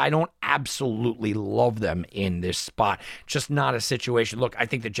 But I don't absolutely love them in this spot. Just not a situation. Look, I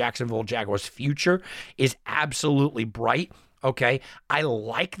think the Jacksonville Jaguars' future is absolutely bright. Okay, I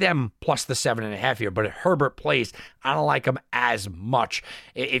like them plus the 7.5 here, but if Herbert plays, I don't like them as much.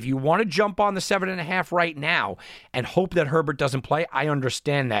 If you want to jump on the 7.5 right now and hope that Herbert doesn't play, I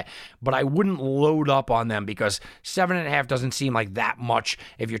understand that, but I wouldn't load up on them because 7.5 doesn't seem like that much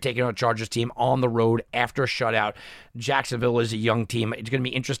if you're taking on a Chargers team on the road after a shutout. Jacksonville is a young team. It's going to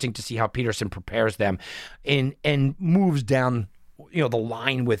be interesting to see how Peterson prepares them and moves down, the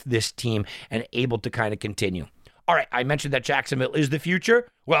line with this team and able to kind of continue. All right, I mentioned that Jacksonville is the future.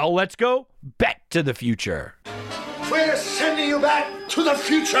 Well, let's go bet to the future. We're sending you back to the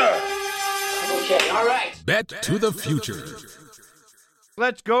future. Okay, all right. Bet to the future.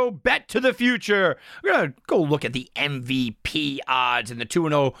 Let's go bet to the future. We're going to go look at the MVP odds in the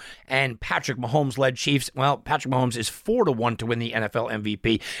 2-0 and Patrick Mahomes-led Chiefs. Well, Patrick Mahomes is 4-1 to win the NFL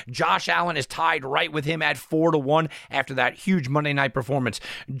MVP. Josh Allen is tied right with him at 4-1 after that huge Monday night performance.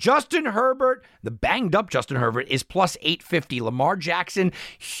 Justin Herbert, the banged-up Justin Herbert, is plus 850. Lamar Jackson,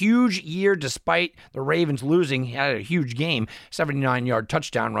 huge year despite the Ravens losing. He had a huge game, 79-yard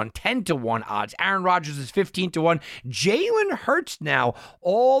touchdown run, 10-1 odds. Aaron Rodgers is 15-1. Jalen Hurts now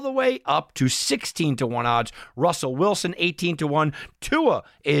all the way up to 16-1 odds. Russell Wilson, 18-1. Tua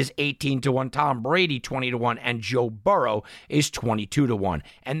is 18-1. Tom Brady, 20-1. And Joe Burrow is 22-1.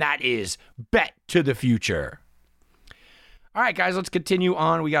 And that is bet to the future. All right, guys, let's continue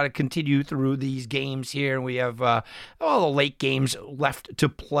on. We got to continue through these games here. We have all the late games left to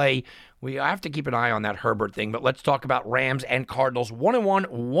play. We have to keep an eye on that Herbert thing, but let's talk about Rams and Cardinals. 1-1,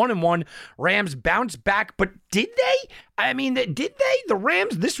 1-1. Rams bounced back, but did they? I mean, did they? The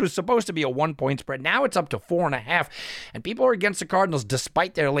Rams, this was supposed to be a 1-point spread. Now it's up to 4.5, and people are against the Cardinals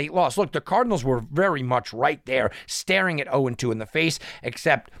despite their late loss. Look, the Cardinals were very much right there, staring at 0-2 in the face,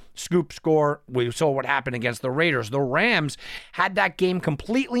 except scoop score. We saw what happened against the Raiders. The Rams had that game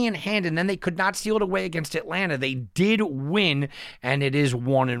completely in hand, and then they could not steal it away against Atlanta. They did win, and it is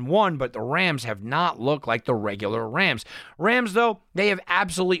 1-1, but but the Rams have not looked like the regular Rams. Rams, though, they have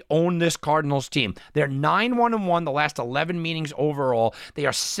absolutely owned this Cardinals team. They're 9-1-1 the last 11 meetings overall. They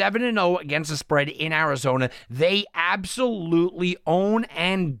are 7-0 against the spread in Arizona. They absolutely own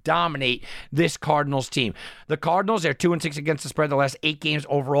and dominate this Cardinals team. The Cardinals, they're 2-6 against the spread the last 8 games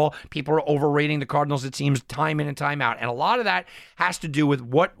overall. People are overrating the Cardinals, it seems, time in and time out. And a lot of that has to do with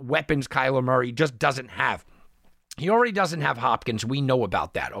what weapons Kyler Murray just doesn't have. He already doesn't have Hopkins. We know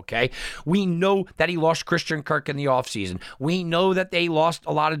about that, okay? We know that he lost Christian Kirk in the offseason. We know that they lost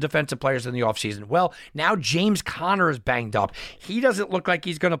a lot of defensive players in the offseason. Well, now James Conner is banged up. He doesn't look like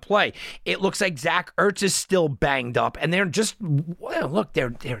he's going to play. It looks like Zach Ertz is still banged up. And they're just, well, look,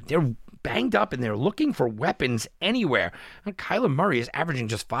 they're banged up and they're looking for weapons anywhere. And Kyler Murray is averaging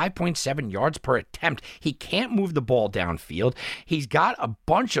just 5.7 yards per attempt. He can't move the ball downfield. He's got a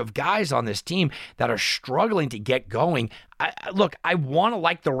bunch of guys on this team that are struggling to get going. Look, I want to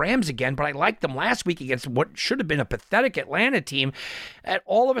like the Rams again, but I liked them last week against what should have been a pathetic Atlanta team that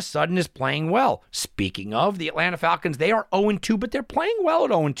all of a sudden is playing well. Speaking of the Atlanta Falcons, they are 0-2, but they're playing well at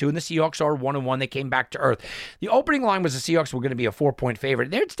 0-2, and the Seahawks are 1-1. They came back to earth. The opening line was the Seahawks were going to be a 4-point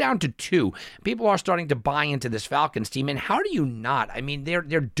favorite. There it's down to 2. People are starting to buy into this Falcons team, and how do you not? I mean, they're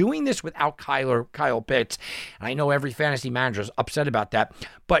doing this without Kyle Pitts, and I know every fantasy manager is upset about that,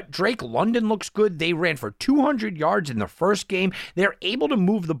 but Drake London looks good. They ran for 200 yards in the first game. They're able to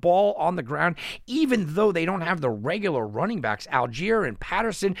move the ball on the ground, even though they don't have the regular running backs, Algier and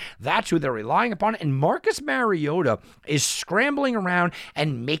Patterson. That's who they're relying upon. And Marcus Mariota is scrambling around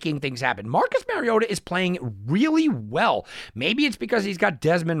and making things happen. Marcus Mariota is playing really well. Maybe it's because he's got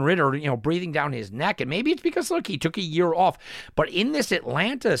Desmond Ridder, breathing down his neck, and maybe it's because, look, he took a year off. But in this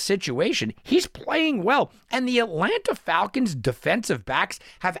Atlanta situation, he's playing well. And the Atlanta Falcons defensive backs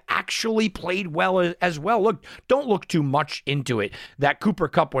have actually played well as well. Look, don't look too much into it that Cooper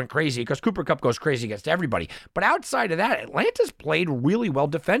Kupp went crazy, because Cooper Kupp goes crazy against everybody. But outside of that, Atlanta's played really well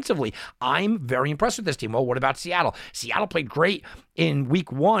defensively. I'm very impressed with this team. Well, what about Seattle? Seattle played great in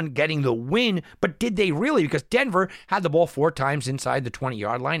week 1, getting the win, but did they really? Because Denver had the ball 4 times inside the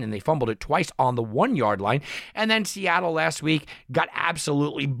 20-yard line, and they fumbled it twice on the 1-yard line. And then Seattle last week got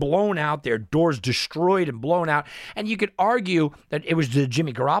absolutely blown out, their doors destroyed and blown out. And you could argue that it was the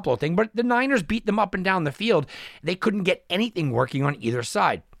Jimmy Garoppolo thing, but the Niners beat them up and down the field. They couldn't get anything working on either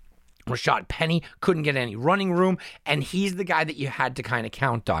side. Rashad Penny couldn't get any running room, and he's the guy that you had to kind of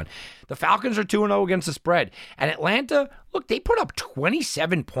count on. The Falcons are 2-0 against the spread. And Atlanta, look, they put up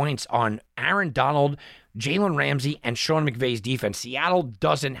 27 points on Aaron Donald, Jalen Ramsey, and Sean McVay's defense. Seattle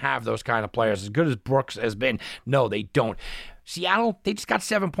doesn't have those kind of players. As good as Brooks has been, no, they don't. Seattle, they just got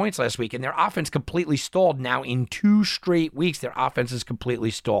 7 points last week, and their offense completely stalled. Now, in 2 straight weeks, their offense is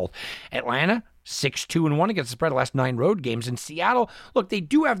completely stalled. Atlanta, 6-2-1 against the spread the last 9 road games. In Seattle, look, they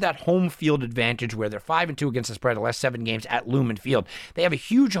do have that home field advantage where they're 5-2 against the spread the last 7 games at Lumen Field. They have a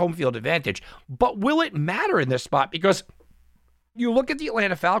huge home field advantage. But will it matter in this spot? Because you look at the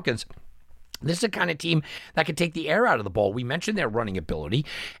Atlanta Falcons, this is a kind of team that can take the air out of the ball. We mentioned their running ability,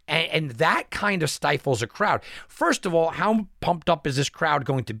 and that kind of stifles a crowd. First of all, how pumped up is this crowd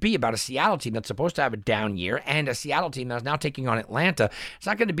going to be about a Seattle team that's supposed to have a down year, and a Seattle team that's now taking on Atlanta? It's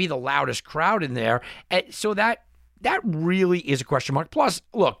not going to be the loudest crowd in there, and so that really is a question mark. Plus,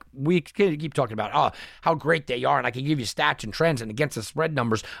 look, we keep talking about how great they are, and I can give you stats and trends and against the spread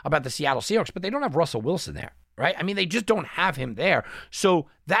numbers about the Seattle Seahawks, but they don't have Russell Wilson there. Right? I mean, they just don't have him there. So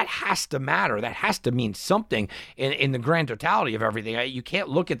that has to matter. That has to mean something in the grand totality of everything. You can't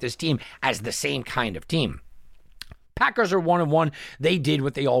look at this team as the same kind of team. Packers are 1-1. They did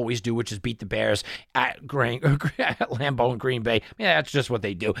what they always do, which is beat the Bears at Lambeau and Green Bay. Yeah, that's just what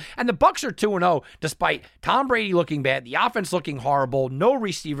they do. And the Bucs are 2-0, despite Tom Brady looking bad, the offense looking horrible, no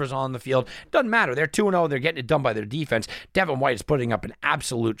receivers on the field. Doesn't matter. They're 2-0. They're getting it done by their defense. Devin White is putting up an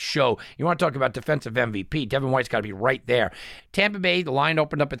absolute show. You want to talk about defensive MVP? Devin White's got to be right there. Tampa Bay, the line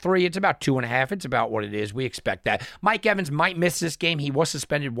opened up at 3. It's about 2.5. It's about what it is. We expect that. Mike Evans might miss this game. He was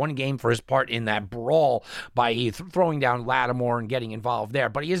suspended 1 game for his part in that brawl by throwing down Lattimore and getting involved there,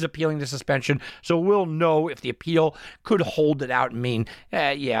 but he is appealing the suspension, so we'll know if the appeal could hold it out and mean,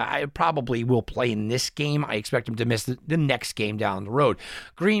 I probably will play in this game. I expect him to miss the next game down the road.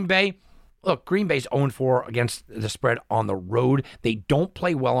 Green Bay, Look, Green Bay's 0-4 against the spread on the road. They don't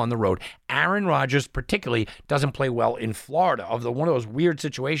play well on the road. Aaron Rodgers particularly doesn't play well in Florida. One of those weird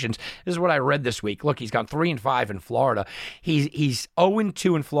situations. This is what I read this week. Look, he's gone 3-5 in Florida. He's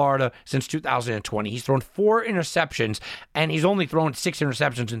 0-2 in Florida since 2020. He's thrown 4 interceptions, and he's only thrown 6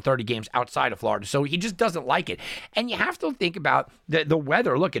 interceptions in 30 games outside of Florida. So he just doesn't like it. And you have to think about the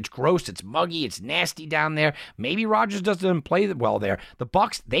weather. Look, it's gross, it's muggy, it's nasty down there. Maybe Rodgers doesn't play well there. The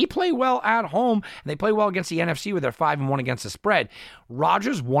Bucs, they play well at home, and they play well against the NFC with their 5-1 against the spread.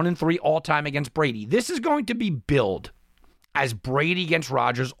 Rodgers 1-3 all-time against Brady. This is going to be billed as Brady against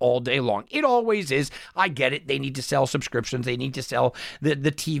Rodgers all day long. It always is. I get it. They need to sell subscriptions. They need to sell the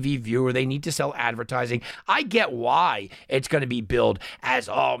TV viewer. They need to sell advertising. I get why it's going to be billed as,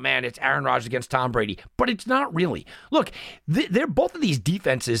 oh man, it's Aaron Rodgers against Tom Brady. But it's not really. Look, they're both of these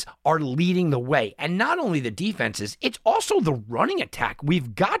defenses are leading the way. And not only the defenses, it's also the running attack.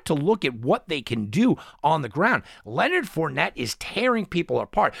 We've got to look at what they can do on the ground. Leonard Fournette is tearing people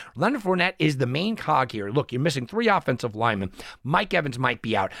apart. Leonard Fournette is the main cog here. Look, you're missing 3 offensive linemen. Mike Evans might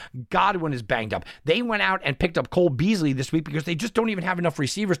be out. Godwin is banged up. They went out and picked up Cole Beasley this week because they just don't even have enough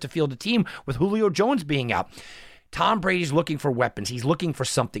receivers to field a team with Julio Jones being out. Tom Brady's looking for weapons. He's looking for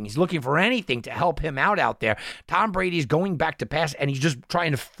something. He's looking for anything to help him out there. Tom Brady's going back to pass, and he's just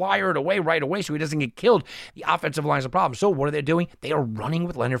trying to fire it away right away so he doesn't get killed. The offensive line's a problem. So what are they doing? They are running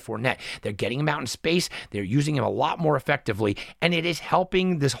with Leonard Fournette. They're getting him out in space. They're using him a lot more effectively, and it is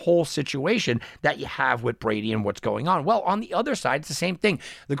helping this whole situation that you have with Brady and what's going on. Well, on the other side, it's the same thing.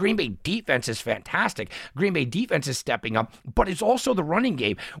 The Green Bay defense is fantastic. Green Bay defense is stepping up, but it's also the running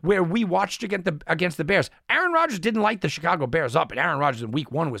game where we watched against the Bears. Aaron Rodgers didn't light the Chicago Bears up, and Aaron Rodgers in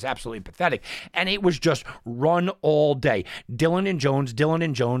week 1 was absolutely pathetic, and it was just run all day. Dillon and Jones,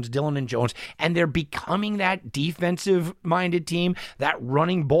 and they're becoming that defensive-minded team, that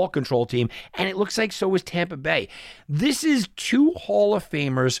running ball control team, and it looks like so is Tampa Bay. This is 2 Hall of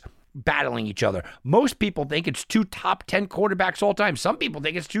Famers battling each other. Most people think it's 2 top 10 quarterbacks all time. Some people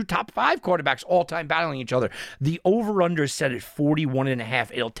think it's 2 top 5 quarterbacks all time battling each other. The over-under is set at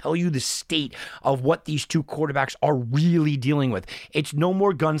 41.5. It'll tell you the state of what these 2 quarterbacks are really dealing with. It's no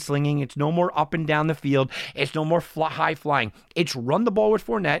more gunslinging. It's no more up and down the field. It's no more high flying. It's run the ball with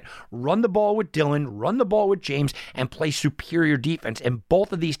Fournette, run the ball with Dillon, run the ball with James, and play superior defense. And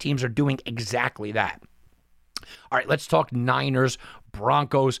both of these teams are doing exactly that. All right, let's talk Niners,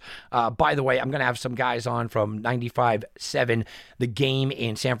 Broncos. By the way, I'm going to have some guys on from 95.7, the game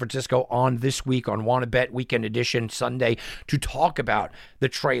in San Francisco, on this week on Wanna Bet Weekend Edition Sunday to talk about the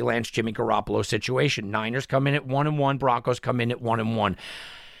Trey Lance, Jimmy Garoppolo situation. Niners come in at 1-1, Broncos come in at 1-1.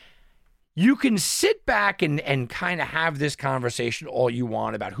 You can sit back and kind of have this conversation all you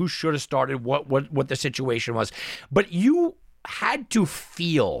want about who should have started, what the situation was, but you had to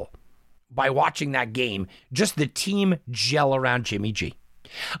feel by watching that game, just the team gel around Jimmy G.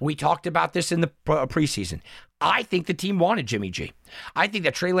 We talked about this in the preseason. I think the team wanted Jimmy G. I think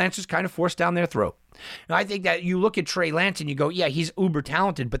that Trey Lance was kind of forced down their throat. And I think that you look at Trey Lance and you go, yeah, he's uber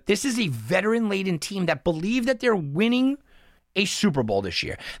talented, but this is a veteran-laden team that believe that they're winning a Super Bowl this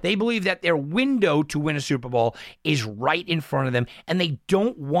year. They believe that their window to win a Super Bowl is right in front of them, and they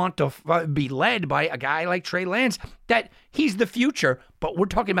don't want to be led by a guy like Trey Lance, that he's the future, but we're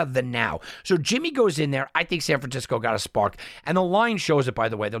talking about the now. So Jimmy goes in there. I think San Francisco got a spark, and the line shows it, by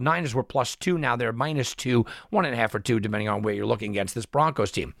the way. The Niners were +2. Now they're -2, 1.5 or 2, depending on where you're looking against this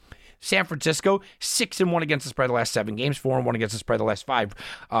Broncos team. San Francisco, 6-1 against the spread the last 7 games, 4-1 against the spread the last 5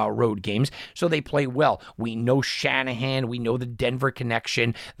 road games. So they play well. We know Shanahan. We know the Denver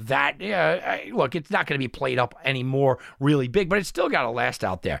connection. That, look, it's not going to be played up anymore really big, but it's still got to last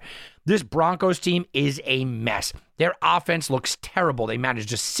out there. This Broncos team is a mess. Their offense looks terrible. They managed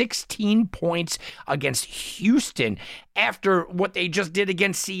just 16 points against Houston after what they just did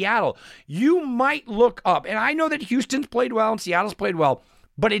against Seattle. You might look up, and I know that Houston's played well and Seattle's played well,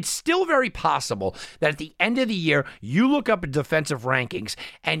 but it's still very possible that at the end of the year, you look up at defensive rankings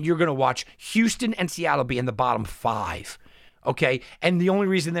and you're going to watch Houston and Seattle be in the bottom 5. Okay? And the only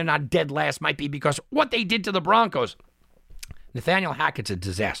reason they're not dead last might be because what they did to the Broncos. Nathaniel Hackett's a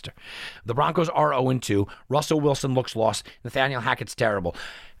disaster. The Broncos are 0-2. Russell Wilson looks lost. Nathaniel Hackett's terrible.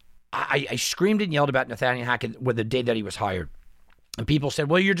 I screamed and yelled about Nathaniel Hackett the day that he was hired. And people said,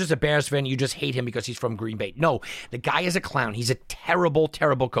 well, you're just a Bears fan. You just hate him because he's from Green Bay. No, the guy is a clown. He's a terrible,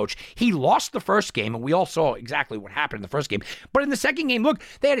 terrible coach. He lost the first game, and we all saw exactly what happened in the first game. But in the second game, look,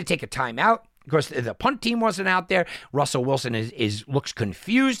 they had to take a timeout. because the punt team wasn't out there. Russell Wilson looks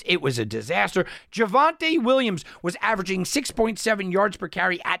confused. It was a disaster. Javonte Williams was averaging 6.7 yards per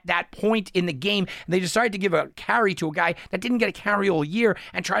carry at that point in the game, and they decided to give a carry to a guy that didn't get a carry all year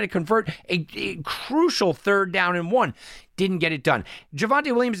and try to convert a crucial 3rd down and 1. Didn't get it done.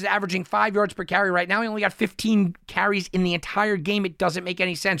 Javonte Williams is averaging 5 yards per carry right now. He only got 15 carries in the entire game. It doesn't make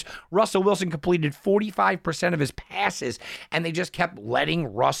any sense. Russell Wilson completed 45% of his passes, and they just kept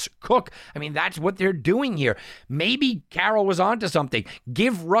letting Russ cook. I mean, that's what they're doing here. Maybe Carroll was onto something.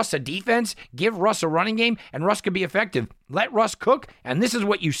 Give Russ a defense, give Russ a running game, and Russ could be effective. Let Russ cook, and this is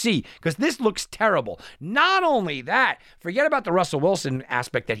what you see, because this looks terrible. Not only that, forget about the Russell Wilson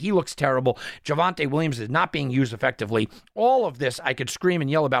aspect that he looks terrible. Javonte Williams is not being used effectively. All of this I could scream and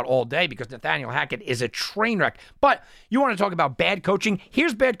yell about all day because Nathaniel Hackett is a train wreck. But you want to talk about bad coaching?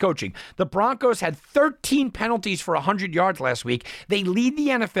 Here's bad coaching. The Broncos had 13 penalties for 100 yards last week. They lead the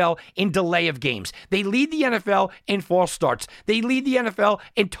NFL in delay of games. They lead the NFL in false starts. They lead the NFL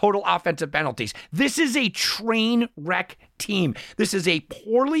in total offensive penalties. This is a train wreck team. This is a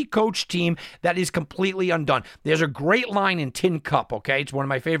poorly coached team that is completely undone. There's a great line in Tin Cup, okay? It's one of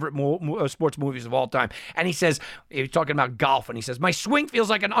my favorite sports movies of all time. And he says, he's talking about golf, and he says, my swing feels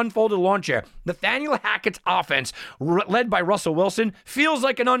like an unfolded lawn chair. Nathaniel Hackett's offense, led by Russell Wilson, feels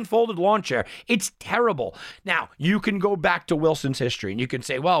like an unfolded lawn chair. It's terrible. Now, you can go back to Wilson's history, and you can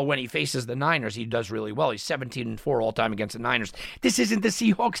say, well, when he faces the Niners, he does really well. He's 17-4 all time against the Niners. This isn't the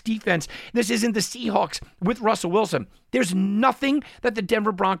Seahawks defense. This isn't the Seahawks with Russell Wilson. There's nothing that the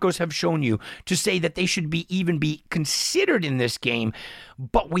Denver Broncos have shown you to say that they should even be considered in this game,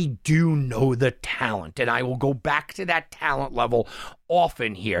 but we do know the talent, and I will go back to that talent level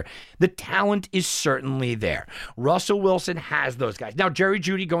often here. The talent is certainly there. Russell Wilson has those guys. Now, Jerry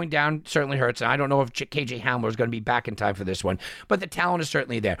Jeudy going down certainly hurts, and I don't know if KJ Hamler is going to be back in time for this one, but the talent is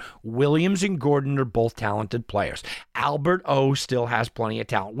certainly there. Williams and Gordon are both talented players. Albert O still has plenty of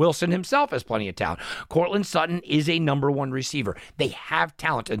talent. Wilson himself has plenty of talent. Courtland Sutton is a number 1 receiver. They have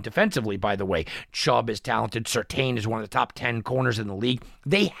talent, and defensively, by the way, Chubb is talented. Surtain is one of the top 10 corners in the league.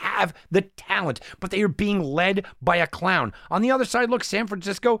 They have the talent, but they are being led by a clown. On the other side, look, San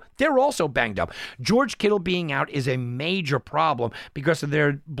Francisco, they're also banged up. George Kittle being out is a major problem because of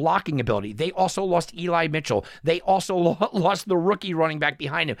their blocking ability. They also lost Eli Mitchell. They also lost the rookie running back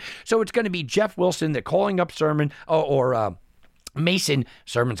behind him. So it's going to be Jeff Wilson. They're calling up Mason.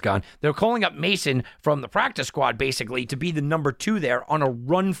 Sermon's gone. They're calling up Mason from the practice squad basically to be the number 2 there on a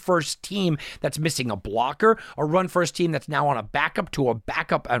run-first team that's missing a blocker, a run-first team that's now on a backup to a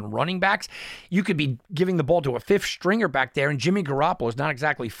backup and running backs. You could be giving the ball to a 5th stringer back there, and Jimmy Garoppolo is not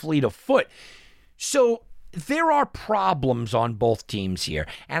exactly fleet of foot. So there are problems on both teams here,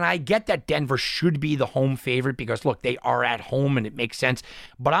 and I get that Denver should be the home favorite because, look, they are at home and it makes sense,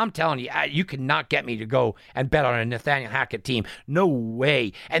 but I'm telling you, you cannot get me to go and bet on a Nathaniel Hackett team. No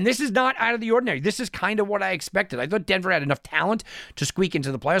way. And this is not out of the ordinary. This is kind of what I expected. I thought Denver had enough talent to squeak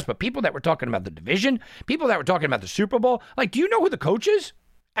into the playoffs, but people that were talking about the division, people that were talking about the Super Bowl, like, do you know who the coach is?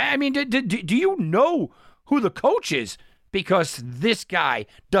 I mean, do you know who the coach is? Because this guy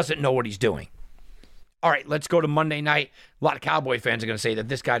doesn't know what he's doing. All right, let's go to Monday night. A lot of Cowboy fans are going to say that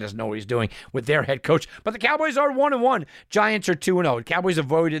this guy doesn't know what he's doing with their head coach. But the Cowboys are 1-1. Giants are 2-0. Cowboys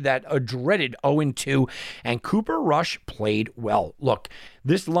avoided that dreaded 0-2. And Cooper Rush played well. Look,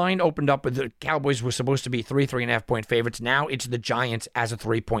 this line opened up with the Cowboys were supposed to be 3.5 point favorites. Now it's the Giants as a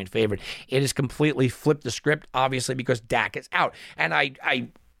 3-point favorite. It has completely flipped the script, obviously, because Dak is out. And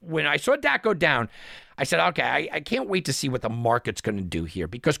when I saw Dak go down, I said, okay, I can't wait to see what the market's going to do here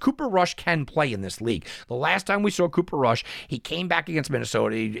because Cooper Rush can play in this league. The last time we saw Cooper Rush, he came back against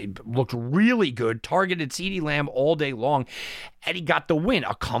Minnesota. He looked really good, targeted CeeDee Lamb all day long, and he got the win,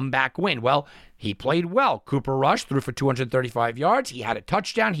 a comeback win. Well, he played well. Cooper Rush threw for 235 yards. He had a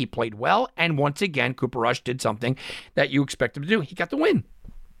touchdown. He played well, and once again, Cooper Rush did something that you expect him to do. He got the win.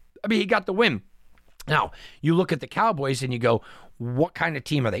 He got the win. Now, you look at the Cowboys and you go, what kind of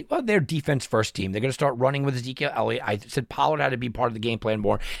team are they? Well, they're defense first team. They're going to start running with Ezekiel Elliott. I said Pollard had to be part of the game plan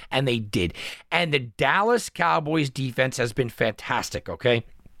more, and they did. And the Dallas Cowboys defense has been fantastic, okay?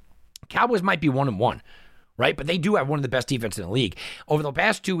 Cowboys might be 1-1, right? But they do have one of the best defenses in the league. Over the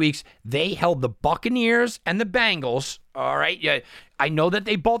past 2 weeks, they held the Buccaneers and the Bengals, all right? Yeah, I know that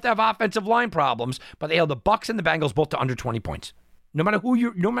they both have offensive line problems, but they held the Bucs and the Bengals both to under 20 points. No matter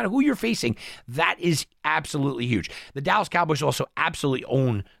who you're facing, that is absolutely huge. The Dallas Cowboys also absolutely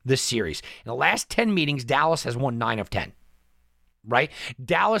own this series. In the last 10 meetings, Dallas has won 9 of 10. Right?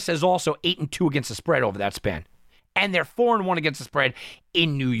 Dallas has also 8-2 against the spread over that span. And they're 4-1 against the spread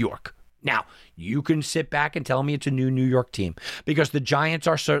in New York. Now, you can sit back and tell me it's a new New York team because the Giants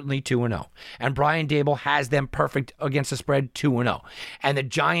are certainly 2-0. And Brian Daboll has them perfect against the spread 2-0. And the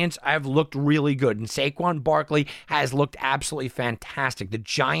Giants have looked really good. And Saquon Barkley has looked absolutely fantastic. The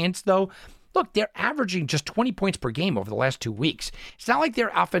Giants, though, look, they're averaging just 20 points per game over the last 2 weeks. It's not like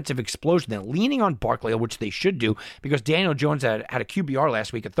they're offensive explosion. They're leaning on Barkley, which they should do, because Daniel Jones had a QBR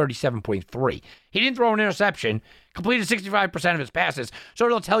last week at 37.3. He didn't throw an interception, completed 65% of his passes, so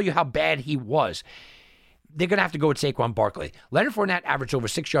it'll tell you how bad he was. They're going to have to go with Saquon Barkley. Leonard Fournette averaged over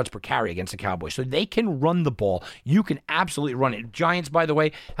 6 yards per carry against the Cowboys, so they can run the ball. You can absolutely run it. Giants, by the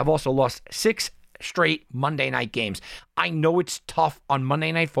way, have also lost 6 straight Monday night games. I know it's tough on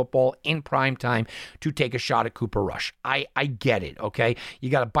Monday Night Football in prime time to take a shot at Cooper Rush. I get it, okay?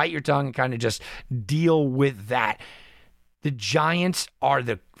 You got to bite your tongue and kind of just deal with that. The Giants are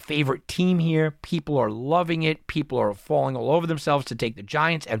the favorite team here. People are loving it. People are falling all over themselves to take the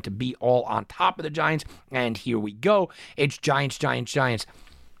Giants and to be all on top of the Giants. And here we go. It's Giants, Giants, Giants.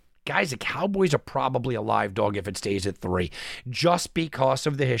 Guys, the Cowboys are probably a live dog if it stays at 3, just because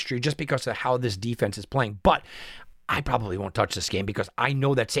of the history, just because of how this defense is playing. But I probably won't touch this game because I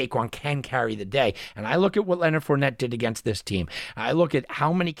know that Saquon can carry the day. And I look at what Leonard Fournette did against this team. I look at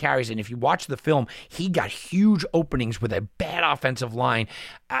how many carries, and if you watch the film, he got huge openings with a bad offensive line.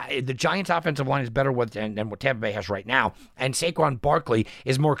 The Giants' offensive line is better than what Tampa Bay has right now. And Saquon Barkley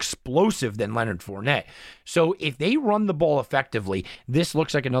is more explosive than Leonard Fournette. So if they run the ball effectively, this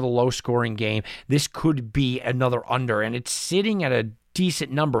looks like another low-scoring game. This could be another under, and it's sitting at a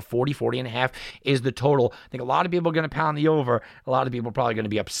decent number. 40.5 is the total. I think a lot of people are going to pound the over. A lot of people are probably going to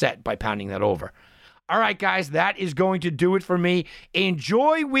be upset by pounding that over. All right, guys, that is going to do it for me.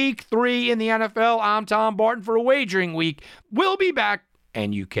 Enjoy week 3 in the NFL. I'm Tom Barton for a wagering week. We'll be back,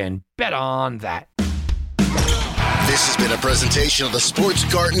 and you can bet on that. This has been a presentation of the Sports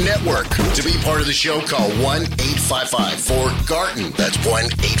Garden Network. To be part of the show, call 1-855-4-GARDEN. That's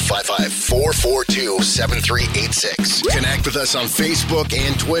 1-855-442-7386. Connect with us on Facebook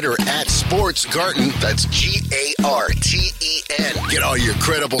and Twitter at Sports Garden. That's GARTEN. Get all your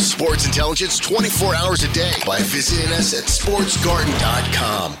credible sports intelligence 24 hours a day by visiting us at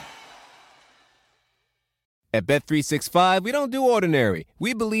sportsgarden.com. At Bet365, we don't do ordinary.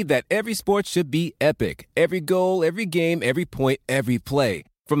 We believe that every sport should be epic. Every goal, every game, every point, every play.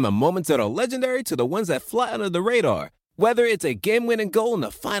 From the moments that are legendary to the ones that fly under the radar. Whether it's a game-winning goal in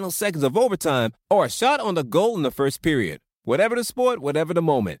the final seconds of overtime or a shot on the goal in the first period. Whatever the sport, whatever the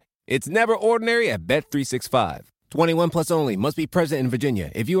moment. It's never ordinary at Bet365. 21 plus only. Must be present in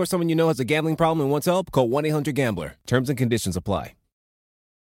Virginia. If you or someone you know has a gambling problem and wants help, call 1-800-GAMBLER. Terms and conditions apply.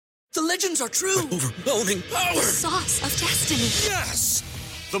 The legends are true. But overwhelming power! The sauce of destiny. Yes!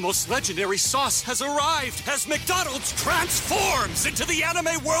 The most legendary sauce has arrived as McDonald's transforms into the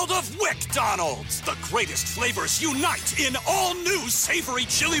anime world of WickDonald's. The greatest flavors unite in all new savory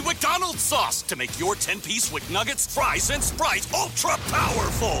chili WickDonald's sauce to make your 10-piece Wick Nuggets, fries, and Sprite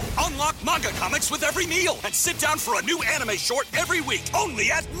ultra-powerful. Unlock manga comics with every meal and sit down for a new anime short every week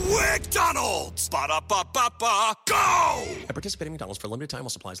only at WickDonald's. Ba-da-ba-ba-ba, go! At participating McDonald's for a limited time while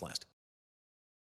supplies last.